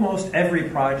 almost every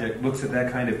project looks at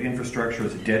that kind of infrastructure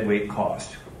as a deadweight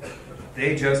cost.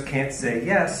 They just can't say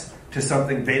yes to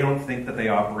something they don't think that they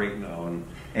operate and own.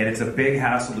 And it's a big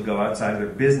hassle to go outside of their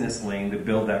business lane to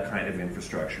build that kind of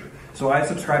infrastructure. So I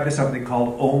subscribe to something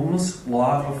called Ohm's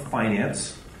Law of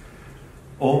Finance.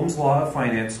 Ohm's Law of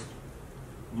Finance,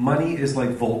 money is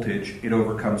like voltage, it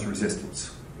overcomes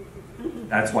resistance.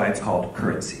 That's why it's called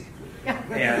currency.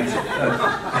 And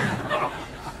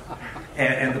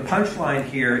the punchline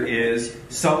here is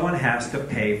someone has to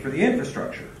pay for the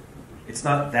infrastructure. It's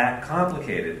not that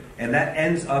complicated. And that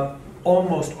ends up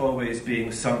almost always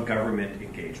being some government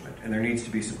engagement, and there needs to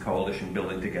be some coalition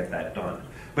building to get that done.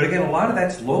 But again, a lot of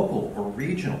that's local or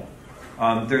regional.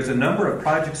 There's a number of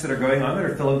projects that are going on that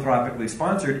are philanthropically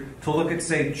sponsored to look at,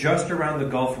 say, just around the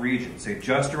Gulf region, say,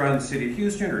 just around the city of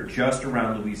Houston or just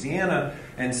around Louisiana,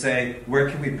 and say, where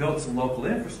can we build some local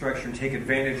infrastructure and take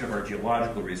advantage of our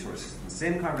geological resources? The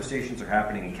same conversations are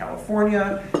happening in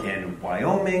California and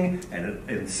Wyoming and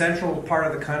in the central part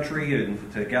of the country,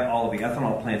 and to get all of the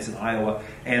ethanol plants in Iowa.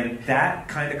 And that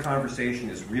kind of conversation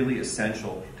is really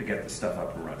essential to get this stuff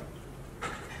up and running.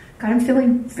 God, I'm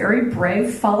feeling very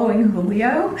brave following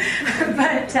Julio.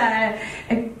 But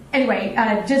anyway,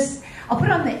 I'll put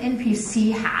on the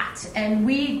NPC hat. And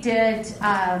we did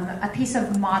a piece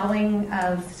of modeling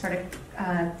of sort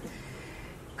of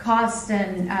cost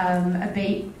and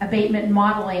abatement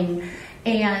modeling.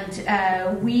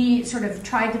 And we sort of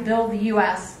tried to build the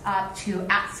U.S. up to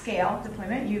at-scale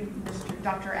deployment, Mr.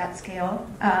 Dr. At-scale,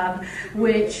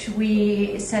 which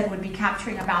we said would be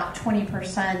capturing about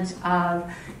 20%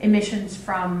 of emissions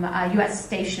from U.S.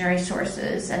 stationary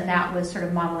sources, and that was sort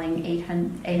of modeling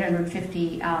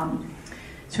 850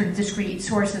 sort of discrete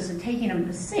sources and taking them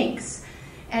to sinks.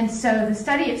 And so the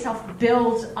study itself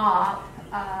builds up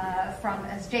from,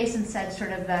 as Jason said,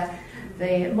 sort of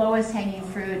the lowest hanging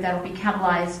fruit that will be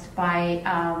catalyzed by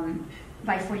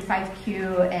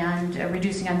 45Q and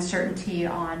reducing uncertainty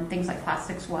on things like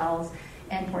plastics wells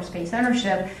and pore space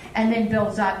ownership, and then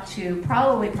builds up to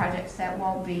probably projects that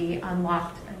won't be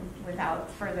unlocked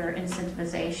without further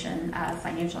incentivization,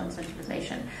 financial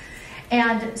incentivization.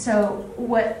 And so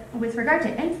with regard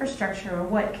to infrastructure,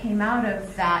 what came out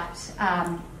of that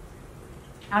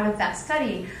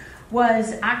study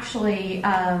was actually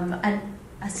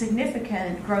a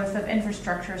significant growth of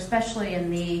infrastructure, especially in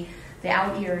the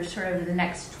out years, sort of the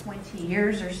next 20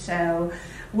 years or so,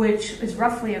 which is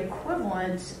roughly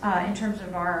equivalent in terms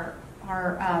of our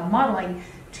modeling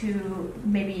to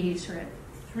maybe sort of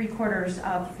 3/4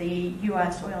 of the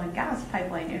U.S. oil and gas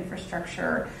pipeline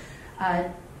infrastructure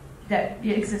that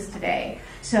exists today.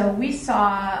 So we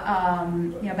saw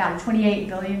about a $28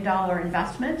 billion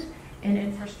investment in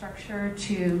infrastructure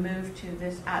to move to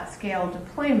this at-scale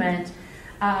deployment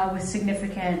with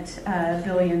significant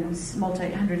billions,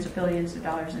 hundreds of billions of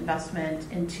dollars investment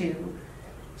into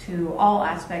all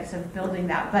aspects of building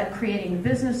that, but creating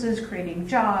businesses, creating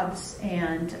jobs,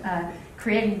 and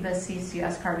creating the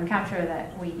CCS carbon capture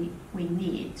that we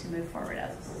need to move forward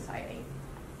as a society.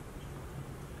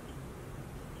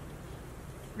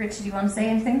 Rich, do you want to say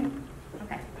anything?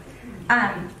 Okay.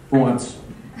 For once.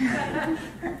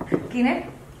 Gine?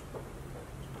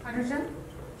 Hydrogen?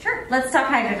 Sure, let's talk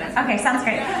hydrogen. Okay, sounds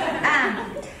great.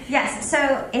 Yes,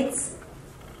 so it's,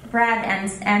 Brad and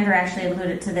Andrew actually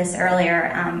alluded to this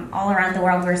earlier. All around the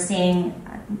world, we're seeing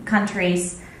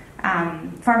countries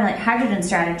formulate hydrogen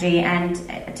strategy, and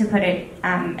to put it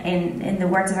in the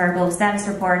words of our global status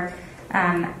report,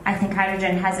 I think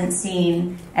hydrogen hasn't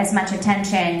seen as much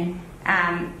attention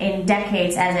in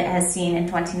decades as it has seen in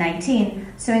 2019.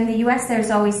 So in the US, there's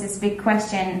always this big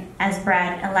question, as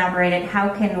Brad elaborated, how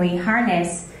can we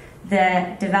harness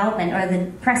the development or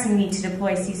the pressing need to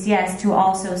deploy CCS to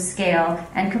also scale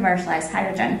and commercialize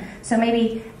hydrogen. So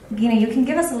maybe, you can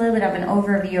give us a little bit of an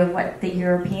overview of what the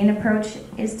European approach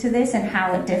is to this and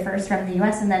how it differs from the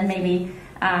US, and then maybe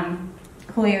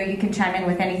Julio, you can chime in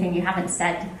with anything you haven't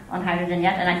said on hydrogen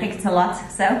yet, and I think it's a lot,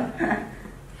 so.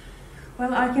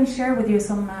 Well, I can share with you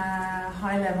some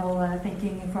high-level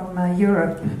thinking from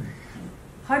Europe.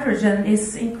 Hydrogen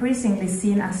is increasingly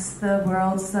seen as the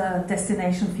world's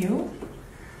destination fuel,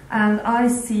 and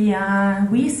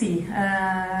we see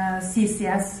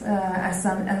CCS as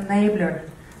an enabler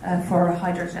for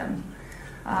hydrogen.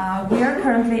 We are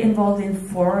currently involved in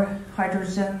 4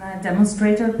 hydrogen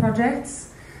demonstrator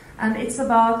projects, and it's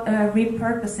about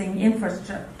repurposing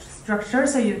infrastructure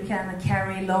so you can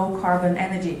carry low-carbon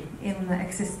energy in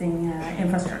existing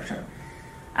infrastructure.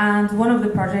 And one of the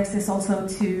projects is also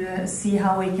to see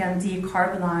how we can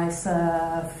decarbonize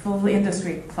full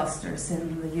industry clusters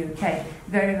in the UK.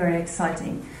 Very, very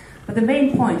exciting. But the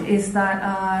main point is that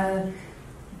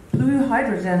blue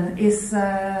hydrogen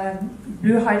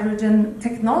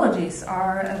technologies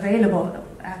are available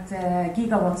at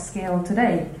gigawatt scale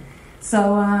today.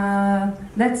 So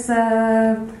let's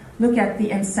look at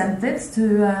the incentives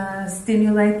to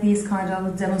stimulate these kind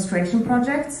of demonstration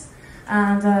projects,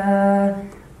 and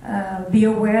be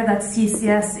aware that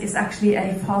CCS is actually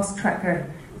a fast tracker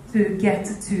to get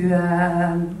to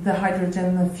the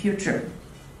hydrogen future.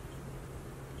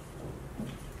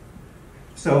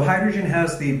 So hydrogen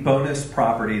has the bonus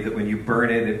property that when you burn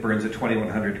it, it burns at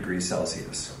 2100 degrees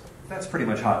Celsius. That's pretty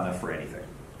much hot enough for anything.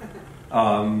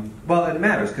 Well, it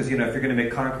matters because if you're going to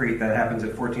make concrete, that happens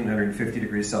at 1450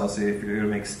 degrees Celsius. If you're going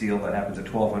to make steel, that happens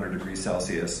at 1200 degrees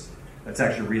Celsius. That's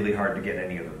actually really hard to get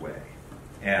any other way.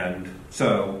 And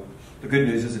so the good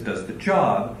news is it does the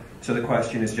job. So the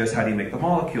question is just how do you make the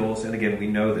molecules? And again, we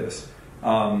know this.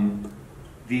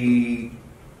 The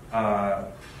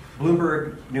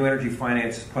Bloomberg New Energy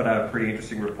Finance put out a pretty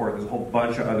interesting report. There's a whole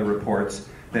bunch of other reports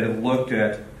that have looked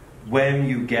at when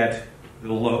you get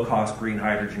the low-cost green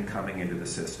hydrogen coming into the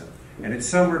system. And it's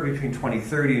somewhere between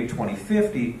 2030 and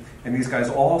 2050, and these guys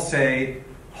all say,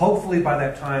 hopefully by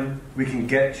that time we can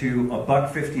get to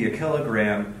 $1.50 a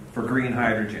kilogram for green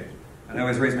hydrogen. And I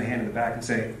always raise my hand in the back and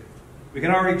say, we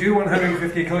can already do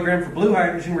 150 a kilogram for blue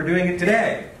hydrogen, we're doing it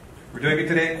today. We're doing it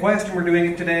today at Quest, and we're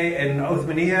doing it today in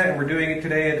Othmania, and we're doing it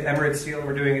today at Emirates Steel, and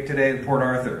we're doing it today at Port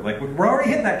Arthur. Like, we're already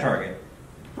hitting that target.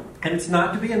 And it's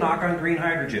not to be a knock on green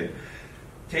hydrogen.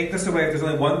 Take this away. If there's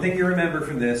only one thing you remember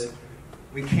from this,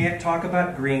 we can't talk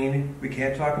about green, we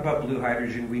can't talk about blue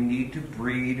hydrogen. We need to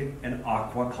breed an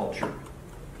aquaculture.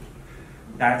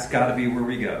 That's got to be where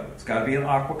we go. It's got to be an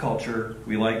aquaculture.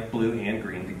 We like blue and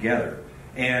green together.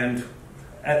 And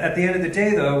at the end of the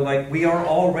day, though, like, we are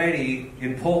already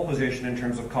in pole position in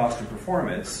terms of cost and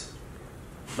performance.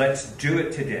 Let's do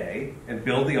it today and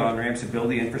build the on-ramps and build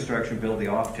the infrastructure and build the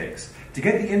offtakes. To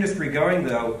get the industry going,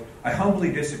 though, I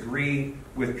humbly disagree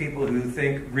with people who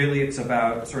think really it's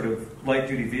about sort of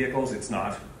light-duty vehicles. It's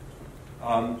not.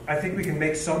 I think we can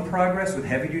make some progress with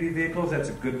heavy-duty vehicles. That's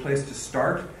a good place to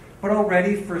start. But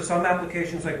already for some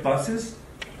applications like buses,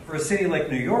 for a city like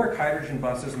New York, hydrogen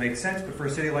buses make sense, but for a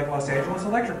city like Los Angeles,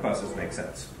 electric buses make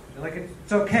sense. And like,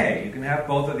 it's okay. You can have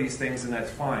both of these things, and that's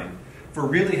fine. For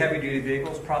really heavy-duty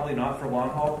vehicles, probably not. For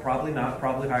long haul, probably not.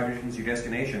 Probably hydrogen's your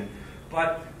destination.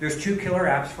 But there's 2 killer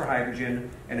apps for hydrogen,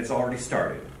 and it's already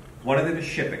started. One of them is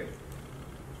shipping.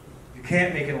 You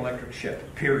can't make an electric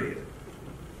ship, period.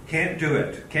 Can't do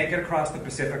it. Can't get across the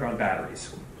Pacific on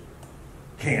batteries.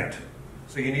 Can't.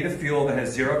 So you need a fuel that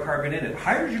has 0 carbon in it.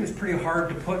 Hydrogen is pretty hard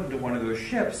to put into one of those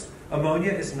ships.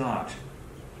 Ammonia is not.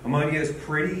 Ammonia is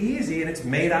pretty easy, and it's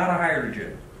made out of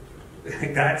hydrogen.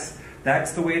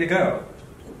 That's the way to go.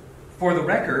 For the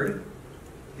record,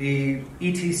 the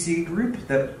ETC group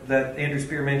that Andrew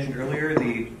Spear mentioned earlier,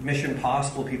 the Mission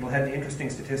Possible people, had an interesting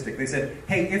statistic. They said,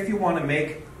 hey, if you want to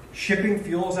make shipping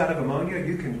fuels out of ammonia,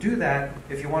 you can do that.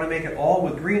 If you want to make it all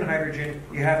with green hydrogen,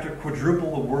 you have to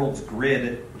quadruple the world's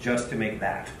grid just to make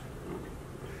that.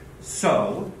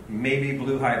 So maybe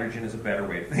blue hydrogen is a better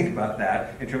way to think about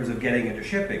that in terms of getting into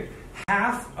shipping.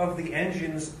 Half of the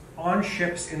engines on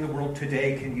ships in the world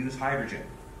today can use hydrogen.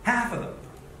 Half of them.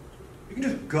 You can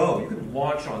just go. You can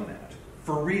launch on that.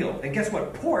 For real. And guess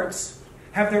what? Ports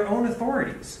have their own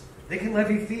authorities. They can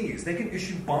levy fees. They can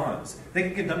issue bonds. They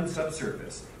can conduct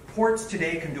subsurface. Ports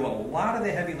today can do a lot of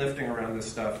the heavy lifting around this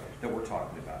stuff that we're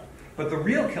talking about. But the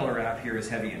real killer app here is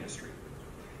heavy industry.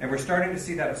 And we're starting to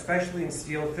see that, especially in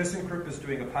steel. ThyssenKrupp is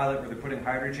doing a pilot where they're putting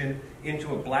hydrogen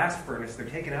into a blast furnace. They're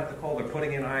taking out the coal. They're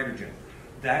putting in hydrogen.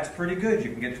 That's pretty good.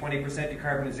 You can get 20%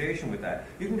 decarbonization with that.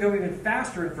 You can go even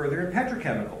faster and further in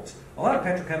petrochemicals. A lot of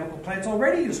petrochemical plants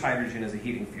already use hydrogen as a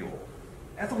heating fuel.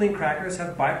 Ethylene crackers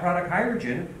have byproduct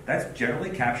hydrogen that's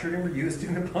generally captured and reused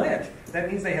in the plant.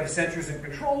 That means they have sensors and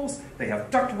controls, they have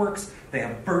ductworks, they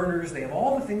have burners, they have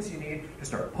all the things you need to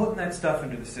start putting that stuff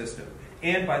into the system.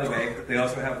 And by the way, they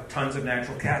also have tons of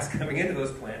natural gas coming into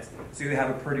those plants, so you have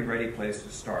a pretty ready place to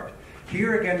start.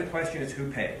 Here again, the question is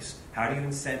who pays? How do you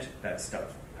incent that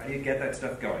stuff? How do you get that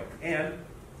stuff going? And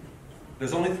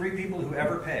there's only 3 people who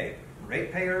ever pay: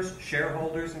 ratepayers,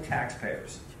 shareholders, and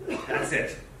taxpayers. That's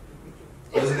it.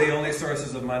 Those are the only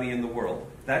sources of money in the world.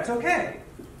 That's okay.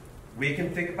 We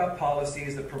can think about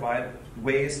policies that provide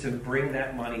ways to bring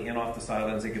that money in off the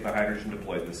sidelines and get the hydrogen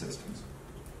deployed in the systems.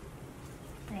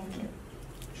 Thank you.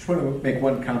 Just want to make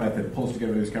one comment that pulls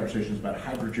together these conversations about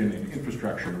hydrogen and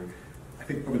infrastructure. I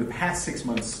think over the past 6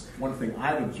 months, one thing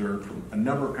I've observed from a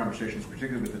number of conversations,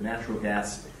 particularly with the natural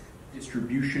gas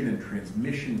distribution and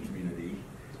transmission community,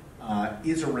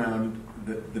 is around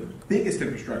the biggest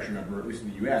infrastructure number, at least in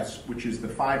the U.S., which is the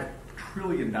 $5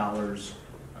 trillion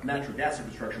of natural gas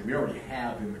infrastructure we already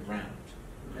have in the ground.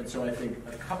 And so I think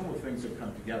a couple of things have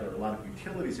come together. A lot of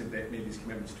utilities have made these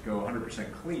commitments to go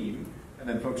 100% clean, and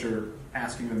then folks are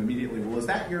asking them immediately, well, is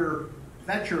that your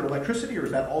electricity, or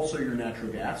is that also your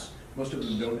natural gas? Most of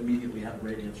them don't immediately have a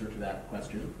great answer to that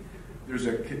question. There's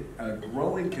a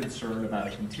growing concern about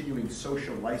a continuing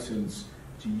social license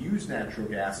to use natural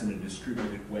gas in a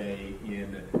distributed way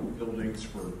in buildings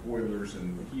for boilers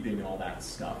and heating and all that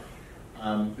stuff.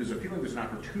 There's a feeling there's an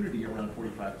opportunity around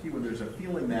 45Q, and there's a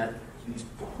feeling that these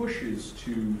pushes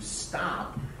to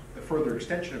stop the further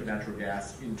extension of natural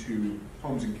gas into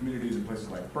homes and communities in places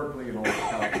like Berkeley and all over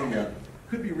California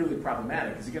could be really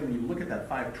problematic. Because again, when you look at that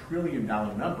 $5 trillion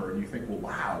number and you think, well,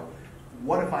 wow,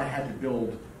 what if I had to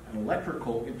build an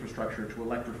electrical infrastructure to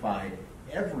electrify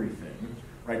everything,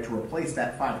 right, to replace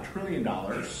that $5 trillion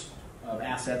of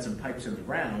assets and pipes in the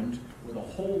ground with a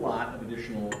whole lot of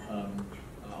additional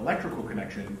electrical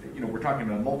connection. We're talking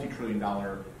about a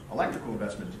multi-trillion-dollar electrical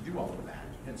investment to do all of that.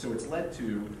 And so it's led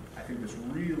to, I think, this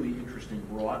really interesting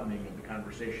broadening of the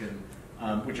conversation,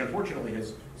 which unfortunately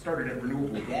has started at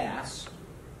renewable gas,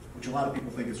 which a lot of people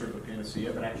think is sort of a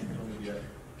panacea, but actually can only be a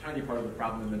tiny part of the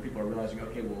problem. And then people are realizing,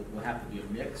 okay, well, we'll have to be a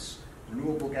mix: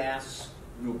 renewable gas,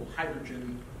 renewable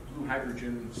hydrogen, blue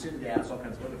hydrogen, syngas, all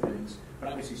kinds of other things. But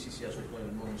obviously CCS will play an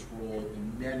enormous role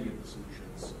in many of the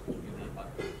solutions in that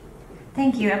bucket.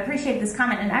 Thank you. I appreciate this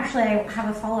comment. And actually, I have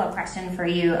a follow-up question for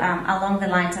you along the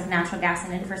lines of natural gas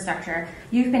and infrastructure.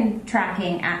 You've been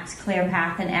tracking at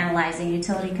ClearPath and analyzing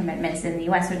utility commitments in the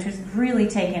U.S., which has really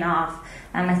taken off.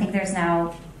 I think there's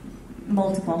now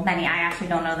many. I actually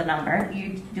don't know the number.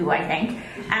 You do, I think.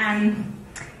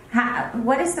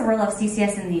 What is the role of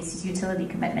CCS in these utility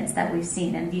commitments that we've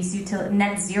seen and these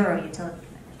net zero utility commitments?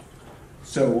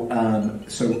 So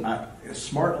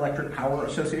Smart Electric Power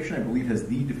Association, I believe, has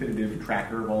the definitive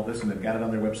tracker of all this, and they've got it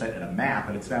on their website and a map,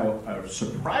 and it's now a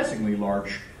surprisingly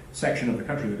large section of the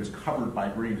country that is covered by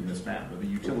green in this map, of a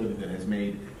utility that has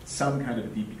made some kind of a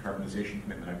deep decarbonization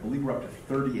commitment. I believe we're up to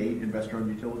 38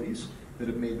 investor-owned utilities that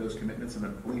have made those commitments, and I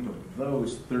believe of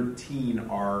those, 13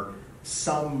 are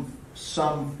some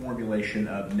formulation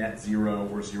of net zero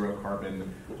or zero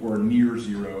carbon or near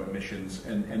zero emissions,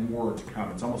 and more to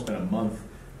come. It's almost been a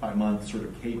month-by-month sort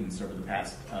of cadence over the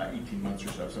past 18 months or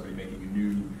so, somebody making a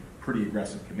new, pretty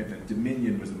aggressive commitment.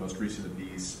 Dominion was the most recent of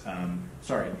these. I'm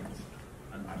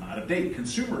out of date.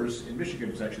 Consumers in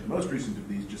Michigan was actually the most recent of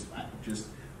these, just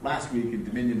last week, and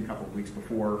Dominion a couple of weeks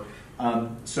before.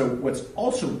 So what's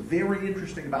also very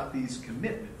interesting about these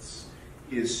commitments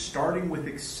is, starting with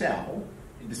Excel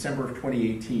in December of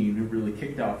 2018, who really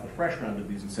kicked off the fresh round of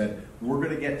these and said, we're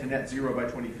going to get to net zero by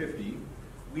 2050.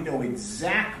 We know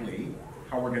exactly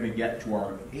how we're going to get to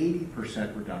our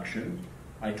 80% reduction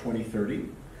by 2030.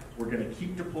 We're going to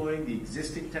keep deploying the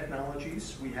existing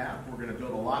technologies we have. We're going to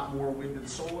build a lot more wind and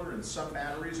solar and some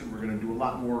batteries, and we're going to do a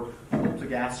lot more coal to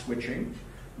gas switching.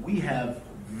 We have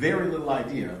very little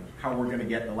idea how we're going to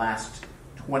get the last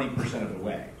 20% of the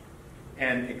way.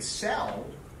 And Excel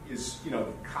is,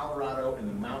 Colorado and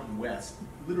the Mountain West,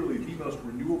 literally the most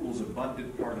renewables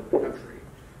abundant part of the country.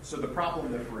 So the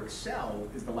problem that for Excel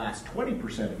is the last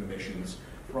 20% of emissions.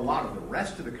 For a lot of the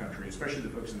rest of the country, especially the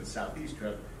folks in the Southeast who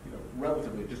have,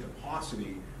 relatively just a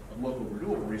paucity of local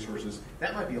renewable resources,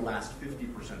 that might be the last 50%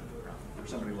 of the problem for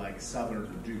somebody like Southern or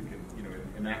Duke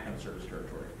in that kind of service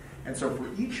territory. And so for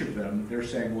each of them, they're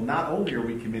saying, well, not only are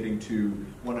we committing to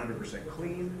 100%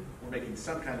 clean, we're making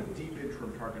some kind of deep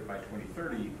interim target by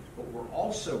 2030, but we're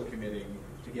also committing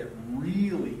to get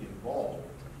really involved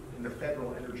in the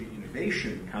federal energy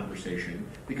innovation conversation,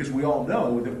 because we all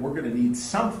know that we're going to need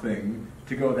something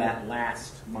to go that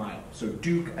last mile. So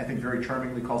Duke, I think very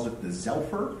charmingly, calls it the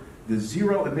ZELFR, the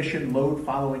Zero Emission Load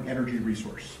Following Energy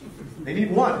Resource. They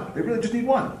need one. They really just need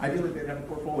one. Ideally, they'd have a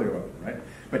portfolio of them, right?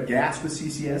 But gas with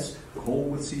CCS, coal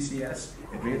with CCS,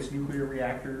 advanced nuclear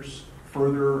reactors,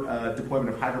 further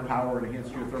deployment of hydropower and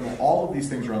enhanced geothermal, all of these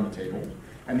things are on the table.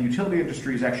 And the utility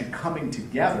industry is actually coming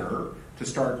together to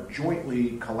start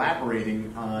jointly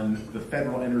collaborating on the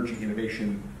federal energy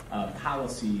innovation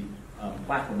policy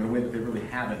platform in a way that they really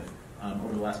haven't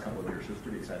over the last couple of years. So it's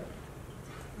pretty exciting.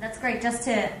 That's great. Just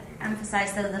to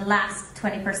emphasize, though, the last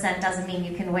 20% doesn't mean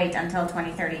you can wait until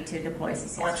 2030 to deploy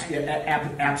CCS. Right? Yeah,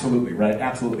 absolutely, right?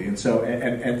 Absolutely. And so,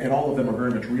 and all of them are very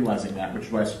much realizing that, which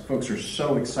is why folks are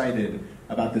so excited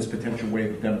about this potential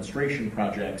wave of demonstration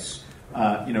projects.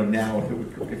 Now, if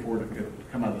it were to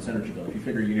come out of this energy bill, if you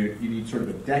figure you need sort of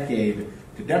a decade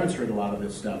to demonstrate a lot of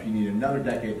this stuff, you need another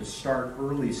decade to start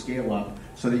early scale up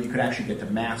so that you could actually get to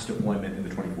mass deployment in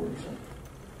the 2040s.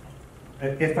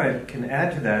 If I can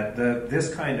add to that,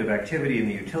 this kind of activity in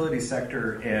the utility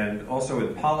sector and also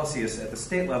in policy at the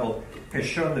state level has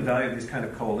shown the value of these kind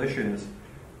of coalitions.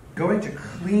 Going to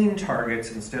clean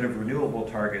targets instead of renewable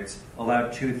targets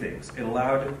allowed two things. It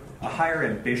allowed a higher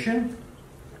ambition,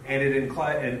 and it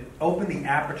opened the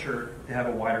aperture to have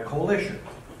a wider coalition,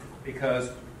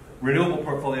 because renewable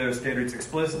portfolio standards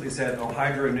explicitly said, oh,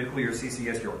 hydro, nuclear,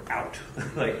 CCS, you're out.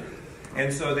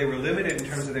 And so they were limited in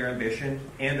terms of their ambition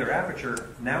and their aperture.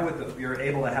 Now you're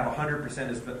able to have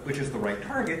 100%, which is the right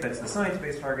target, that's the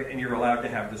science-based target, and you're allowed to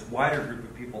have this wider group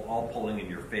of people all pulling in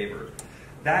your favor.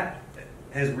 That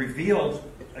has revealed,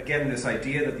 again, this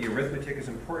idea that the arithmetic is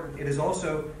important. It has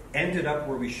also ended up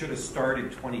where we should have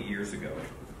started 20 years ago.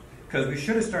 Because we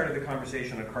should have started the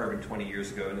conversation on carbon 20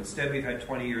 years ago, and instead we've had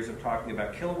 20 years of talking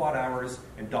about kilowatt hours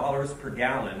and dollars per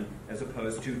gallon as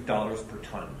opposed to dollars per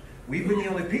ton. We've been the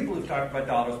only people who've talked about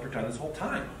dollars per ton this whole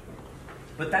time.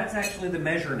 But that's actually the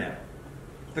measure now.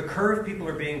 The curve people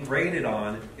are being graded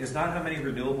on is not how many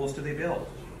renewables do they build.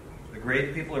 The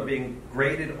grade people are being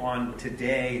graded on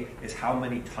today is how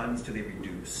many tons do they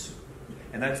reduce.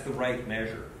 And that's the right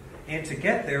measure. And to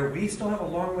get there, we still have a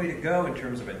long way to go in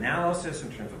terms of analysis,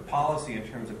 in terms of policy, in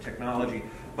terms of technology.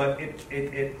 But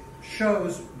it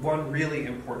shows one really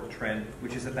important trend,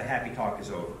 which is that the happy talk is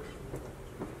over.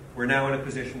 We're now in a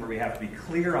position where we have to be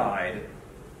clear-eyed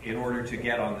in order to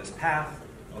get on this path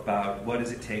about what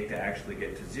does it take to actually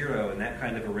get to zero. And that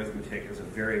kind of arithmetic is a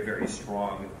very, very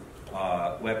strong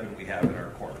weapon we have in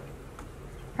our corner.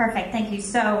 Perfect, thank you.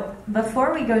 So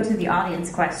before we go to the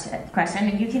audience question,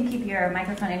 and you can keep your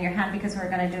microphone in your hand because we're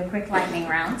going to do a quick lightning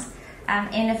round.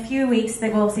 In a few weeks, the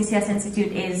Global CCS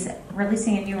Institute is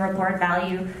releasing a new report,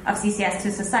 Value of CCS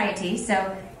to Society.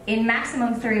 So in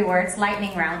maximum 3 words,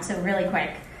 lightning round, so really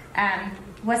quick.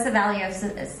 What's the value of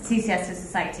CCS to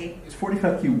society? Is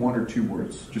 45Q 1 or 2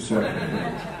 words? Just so.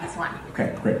 It's 1.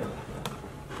 Okay, great.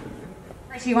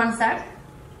 Reese, you want to start?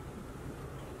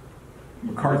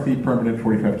 McCarthy, permanent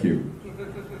 45Q.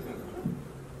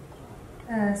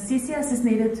 CCS is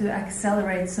needed to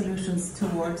accelerate solutions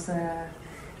towards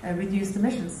reduced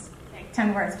emissions.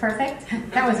 10 words, perfect.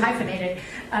 That was hyphenated.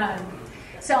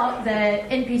 So the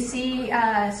NPC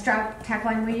Strout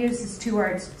tagline we use is 2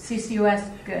 words. CCUS,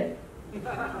 good.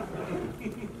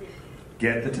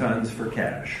 Get the tons for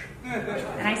cash.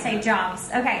 And I say jobs.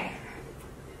 Okay,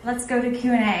 let's go to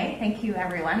Q&A. Thank you,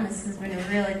 everyone. This has been a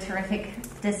really terrific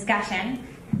discussion.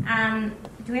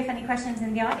 Do we have any questions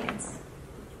in the audience?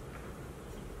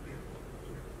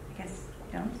 I guess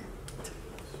we don't.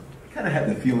 I kind of had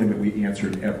the feeling that we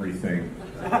answered everything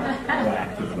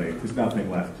proactively. There's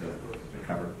nothing left to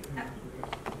cover.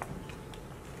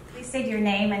 Please state your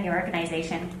name and your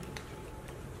organization.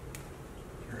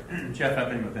 Jeff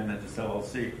Epping with NHS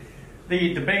LLC.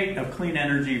 The debate of clean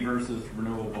energy versus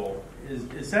renewable,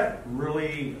 is that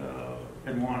really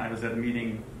been one? I was at a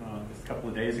meeting just a couple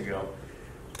of days ago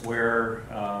where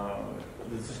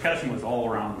the discussion was all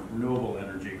around renewable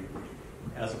energy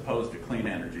as opposed to clean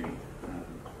energy,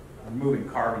 removing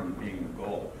carbon being the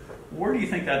goal. Where do you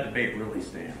think that debate really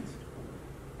stands?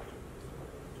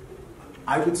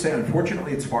 I would say,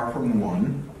 unfortunately, it's far from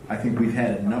one. I think we've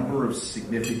had a number of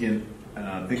significant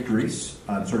victories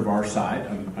on sort of our side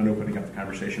on opening up the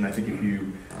conversation. I think if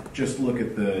you just look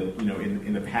at the,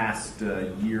 in the past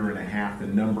year and a half, the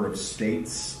number of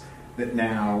states that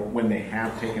now, when they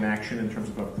have taken action in terms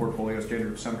of a portfolio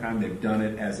standard of some kind, they've done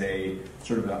it as a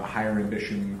sort of a higher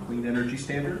ambition clean energy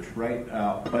standard, right?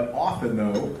 But often,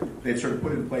 though, they've sort of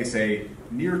put in place a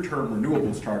near-term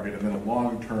renewables target and then a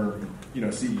long-term,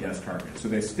 CES target. So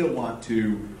they still want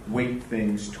to weight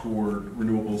things toward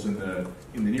renewables in the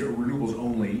near renewables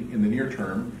only in the near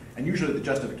term, and usually the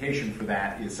justification for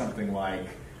that is something like,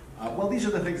 well, these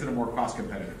are the things that are more cost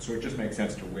competitive, so it just makes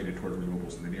sense to weight it toward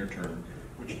renewables in the near term,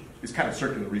 which is kind of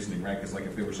circular reasoning, right? Because like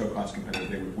if they were so cost competitive,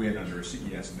 they would win under a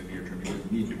CES in the near term. You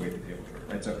wouldn't need to weight the table for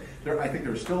it, right? So I think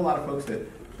there are still a lot of folks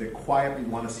that quietly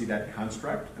want to see that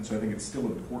construct, and so I think it's still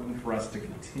important for us to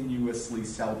continuously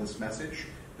sell this message.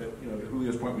 That, to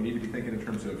Julio's point, we need to be thinking in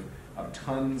terms of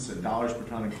tons and dollars per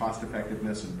ton and cost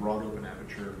effectiveness and broad open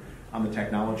aperture on the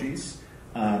technologies.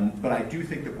 But I do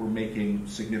think that we're making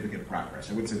significant progress.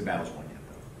 I wouldn't say the battle's won yet,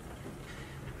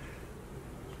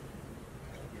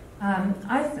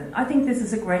 though. I think this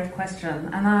is a great question,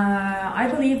 and I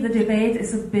believe the debate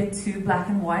is a bit too black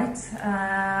and white.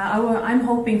 I'm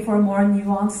hoping for a more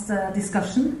nuanced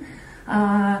discussion.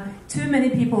 Too many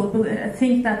people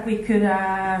think that we could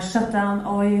shut down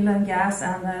oil and gas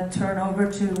and turn over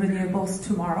to renewables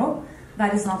tomorrow.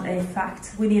 That is not a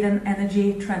fact. We need an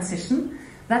energy transition.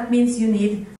 That means you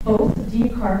need both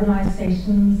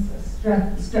decarbonization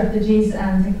strategies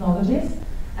and technologies,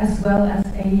 as well as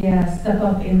a step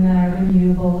up in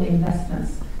renewable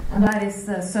investments. And that is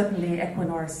certainly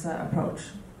Equinor's approach.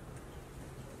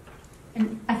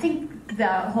 And I think the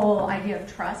whole idea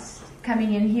of trust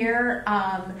coming in here,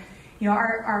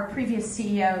 our previous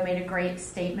CEO made a great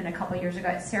statement a couple years ago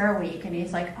at CERAWeek, and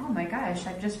he's like, oh my gosh,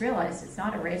 I've just realized it's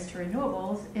not a race to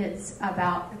renewables, it's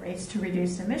about a race to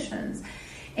reduce emissions.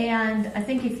 And I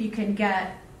think if you can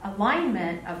get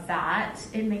alignment of that,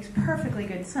 it makes perfectly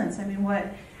good sense. I mean,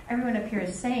 what everyone up here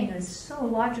is saying is so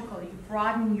logical. You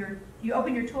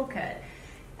open your toolkit,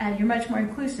 and you're much more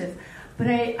inclusive. But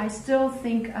I still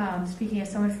think, speaking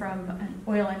as someone from an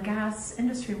oil and gas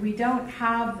industry, we don't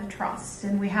have the trust,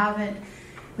 and we haven't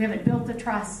built the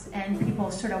trust, and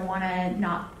people sort of want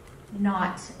to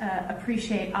not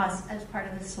appreciate us as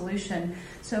part of the solution.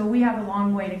 So we have a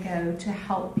long way to go to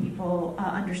help people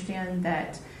understand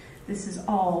that this is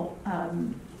all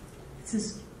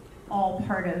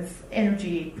part of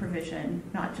energy provision,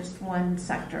 not just one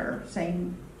sector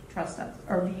saying trust us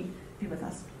or be with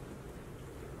us.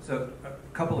 So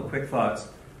a couple of quick thoughts.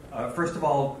 First of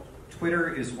all,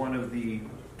 Twitter is one of the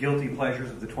guilty pleasures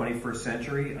of the 21st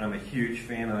century. I'm a huge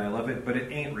fan and I love it, but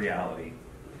it ain't reality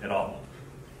at all.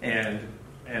 And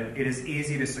it is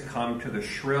easy to succumb to the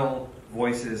shrill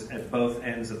voices at both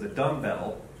ends of the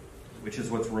dumbbell, which is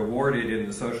what's rewarded in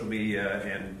the social media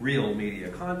and real media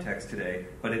context today,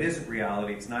 but it isn't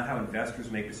reality. It's not how investors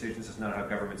make decisions. It's not how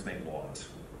governments make laws.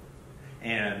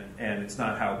 And it's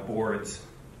not how boards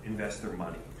invest their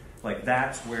money. Like,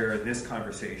 that's where this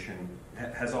conversation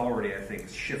has already, I think,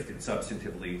 shifted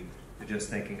substantively to just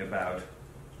thinking about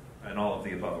an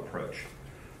all-of-the-above approach.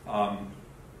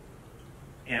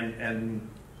 And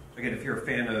again, if you're a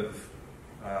fan of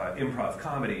improv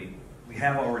comedy, we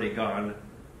have already gone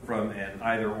from an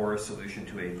either-or solution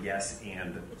to a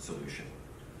yes-and solution.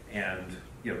 And,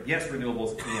 yes,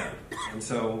 renewables and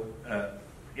so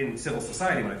in civil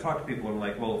society, when I talk to people, I'm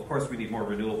like, well, of course we need more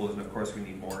renewables, and of course we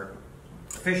need more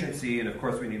efficiency, and of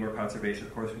course we need more conservation,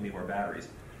 of course we need more batteries.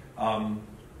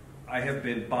 I have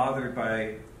been bothered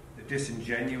by the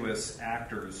disingenuous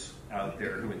actors out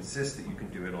there who insist that you can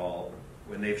do it all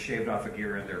when they've shaved off a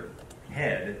gear in their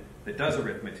head that does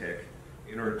arithmetic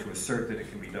in order to assert that it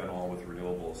can be done all with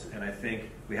renewables. And I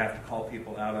think we have to call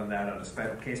people out on that on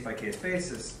a case-by-case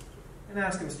basis and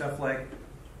ask them stuff like,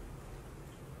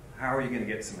 how are you going to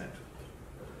get cement?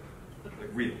 Like,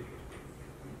 really?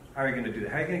 How are you going to do that?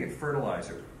 How are you going to get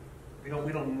fertilizer? We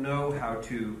don't know how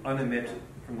to unemit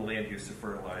from the land use of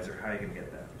fertilizer. How are you going to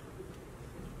get that?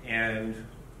 And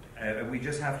we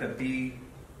just have to be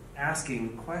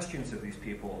asking questions of these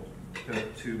people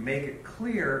to make it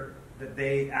clear that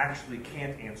they actually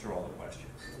can't answer all the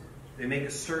questions. They make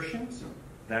assertions.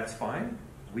 That's fine.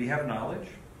 We have knowledge.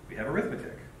 We have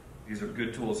arithmetic. These are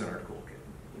good tools in our toolkit.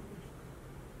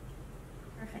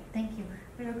 Perfect. Thank you.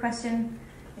 We have a question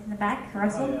in the back.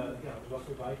 Russell?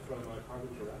 Russell Beck from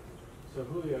Carbon Direct. So,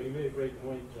 Julio, you made a great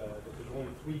point that there's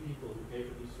only three people who pay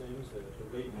for these things, the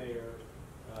ratepayer,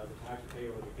 the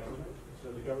taxpayer, or the government.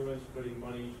 So the government's putting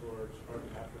money towards carbon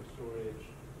capture and storage.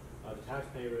 The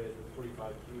taxpayer is with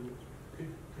 45Q.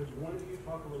 Could one of you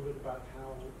talk a little bit about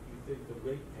how you think the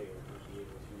ratepayer would be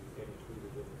able to get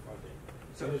included in the funding?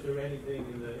 So is there anything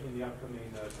in the upcoming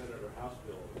Senate or House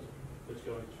bills that's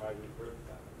going to try to revert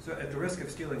that? So at the risk of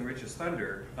stealing Rich's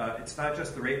thunder, it's not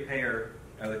just the ratepayer,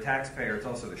 the taxpayer, it's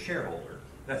also the shareholder.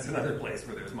 That's another place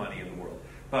where there's money in the world.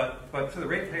 But for the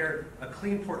ratepayer, a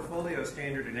clean portfolio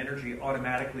standard in energy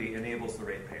automatically enables the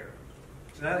ratepayer.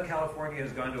 So now that California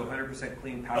has gone to a 100%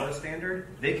 clean power standard,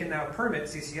 they can now permit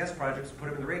CCS projects and put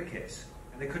them in the rate case.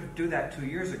 And they couldn't do that 2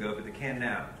 years ago, but they can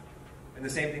now. And the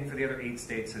same thing for the other 8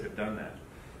 states that have done that.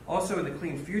 Also in the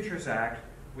Clean Futures Act,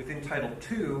 within Title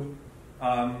II,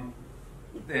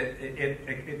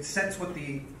 it sets what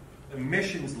the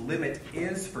emissions limit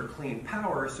is for clean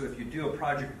power. So if you do a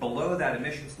project below that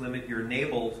emissions limit, you're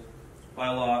enabled by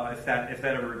law, if that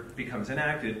ever becomes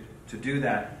enacted, to do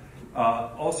that.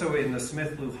 Also in the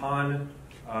Smith-Lujan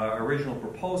original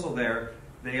proposal there,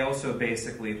 they also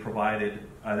basically provided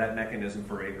that mechanism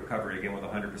for rate recovery, again with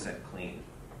 100% clean.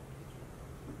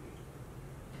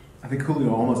 I think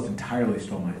Julio almost entirely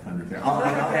stole my thunder there. I'll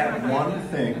add one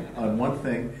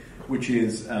thing, which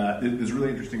is there's a really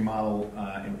interesting model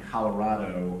in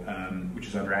Colorado, which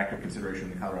is under active consideration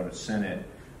in the Colorado Senate,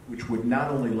 which would not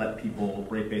only let people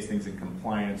rate-base things in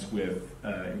compliance with,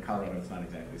 in Colorado it's not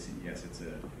exactly CCS, it's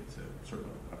a sort of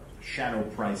a shadow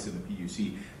price in the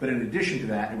PUC, but in addition to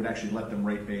that, it would actually let them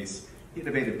rate-base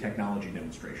innovative technology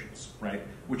demonstrations, right?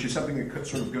 Which is something that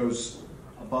sort of goes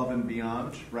above and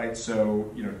beyond, right?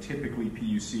 So, typically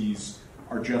PUCs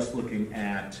are just looking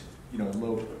at,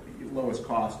 lowest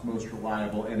cost, most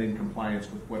reliable, and in compliance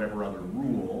with whatever other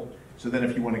rule. So then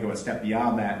if you want to go a step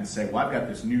beyond that and say, well, I've got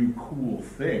this new cool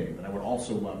thing that I would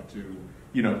also love to,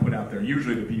 put out there.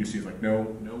 Usually the PUC is like, no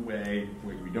way,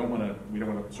 we don't want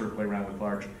to sort of play around with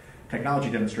large technology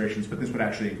demonstrations, but this would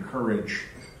actually encourage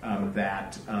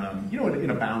that, in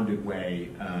a bounded way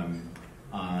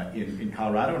in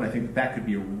Colorado, and I think that could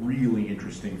be a really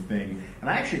interesting thing. And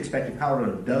I actually expect if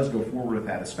Colorado does go forward with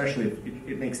that, especially if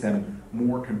it makes them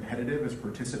more competitive as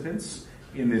participants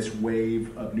in this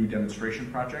wave of new demonstration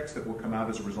projects that will come out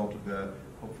as a result of the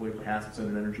hopefully pass the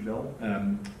Senate energy bill,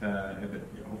 and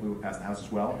hopefully will pass the House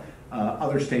as well.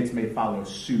 Other states may follow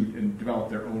suit and develop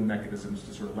their own mechanisms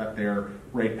to sort of let their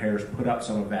ratepayers put up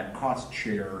some of that cost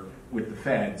share with the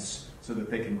feds so that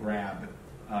they can grab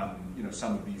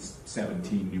some of these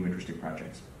 17 new interesting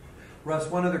projects. Russ,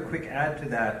 one other quick add to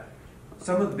that.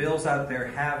 Some of the bills out there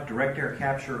have direct air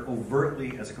capture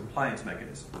overtly as a compliance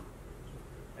mechanism.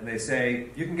 And they say,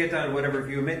 you can get down to whatever, if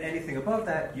you emit anything above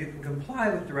that, you can comply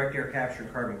with direct air capture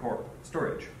and carbon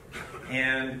storage.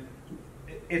 And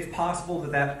it's possible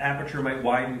that that aperture might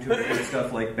widen to include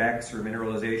stuff like Beck's or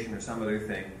mineralization or some other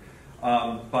thing.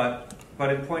 But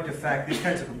in point of fact, these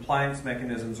kinds of compliance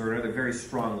mechanisms are another very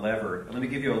strong lever. And let me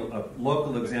give you a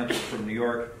local example from New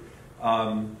York.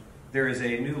 There is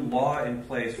a new law in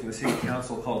place from the City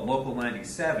Council called Local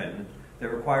 97 that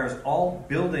requires all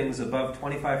buildings above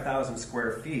 25,000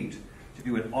 square feet to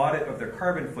do an audit of their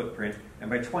carbon footprint, and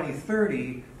by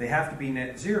 2030 they have to be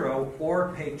net zero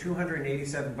or pay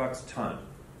 $287 a ton.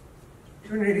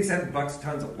 $287 a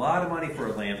ton is a lot of money for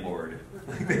a landlord.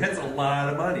 That's a lot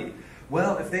of money.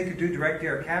 Well, if they could do direct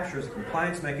air capture as a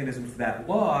compliance mechanism for that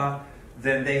law,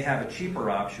 then they have a cheaper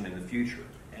option in the future.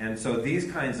 And so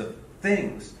these kinds of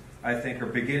things, I think, are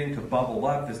beginning to bubble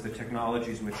up as the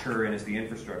technologies mature and as the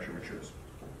infrastructure matures.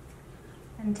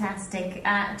 Fantastic.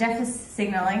 Jeff is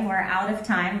signaling we're out of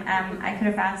time. I could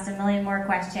have asked a million more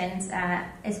questions,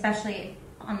 especially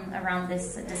around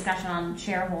this discussion on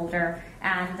shareholder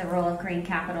and the role of green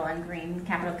capital and green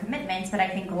capital commitments, but I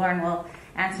think Lauren will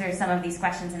answer some of these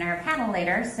questions in our panel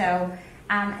later. So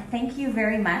thank you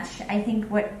very much. I think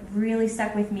what really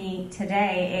stuck with me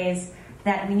today is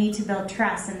that we need to build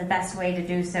trust, and the best way to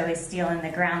do so is steel in the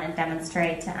ground and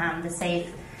demonstrate the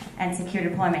safe and secure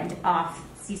deployment of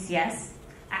CCS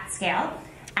at scale.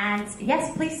 And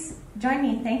yes, please join me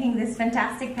in thanking this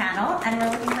fantastic panel, and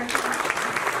we're looking for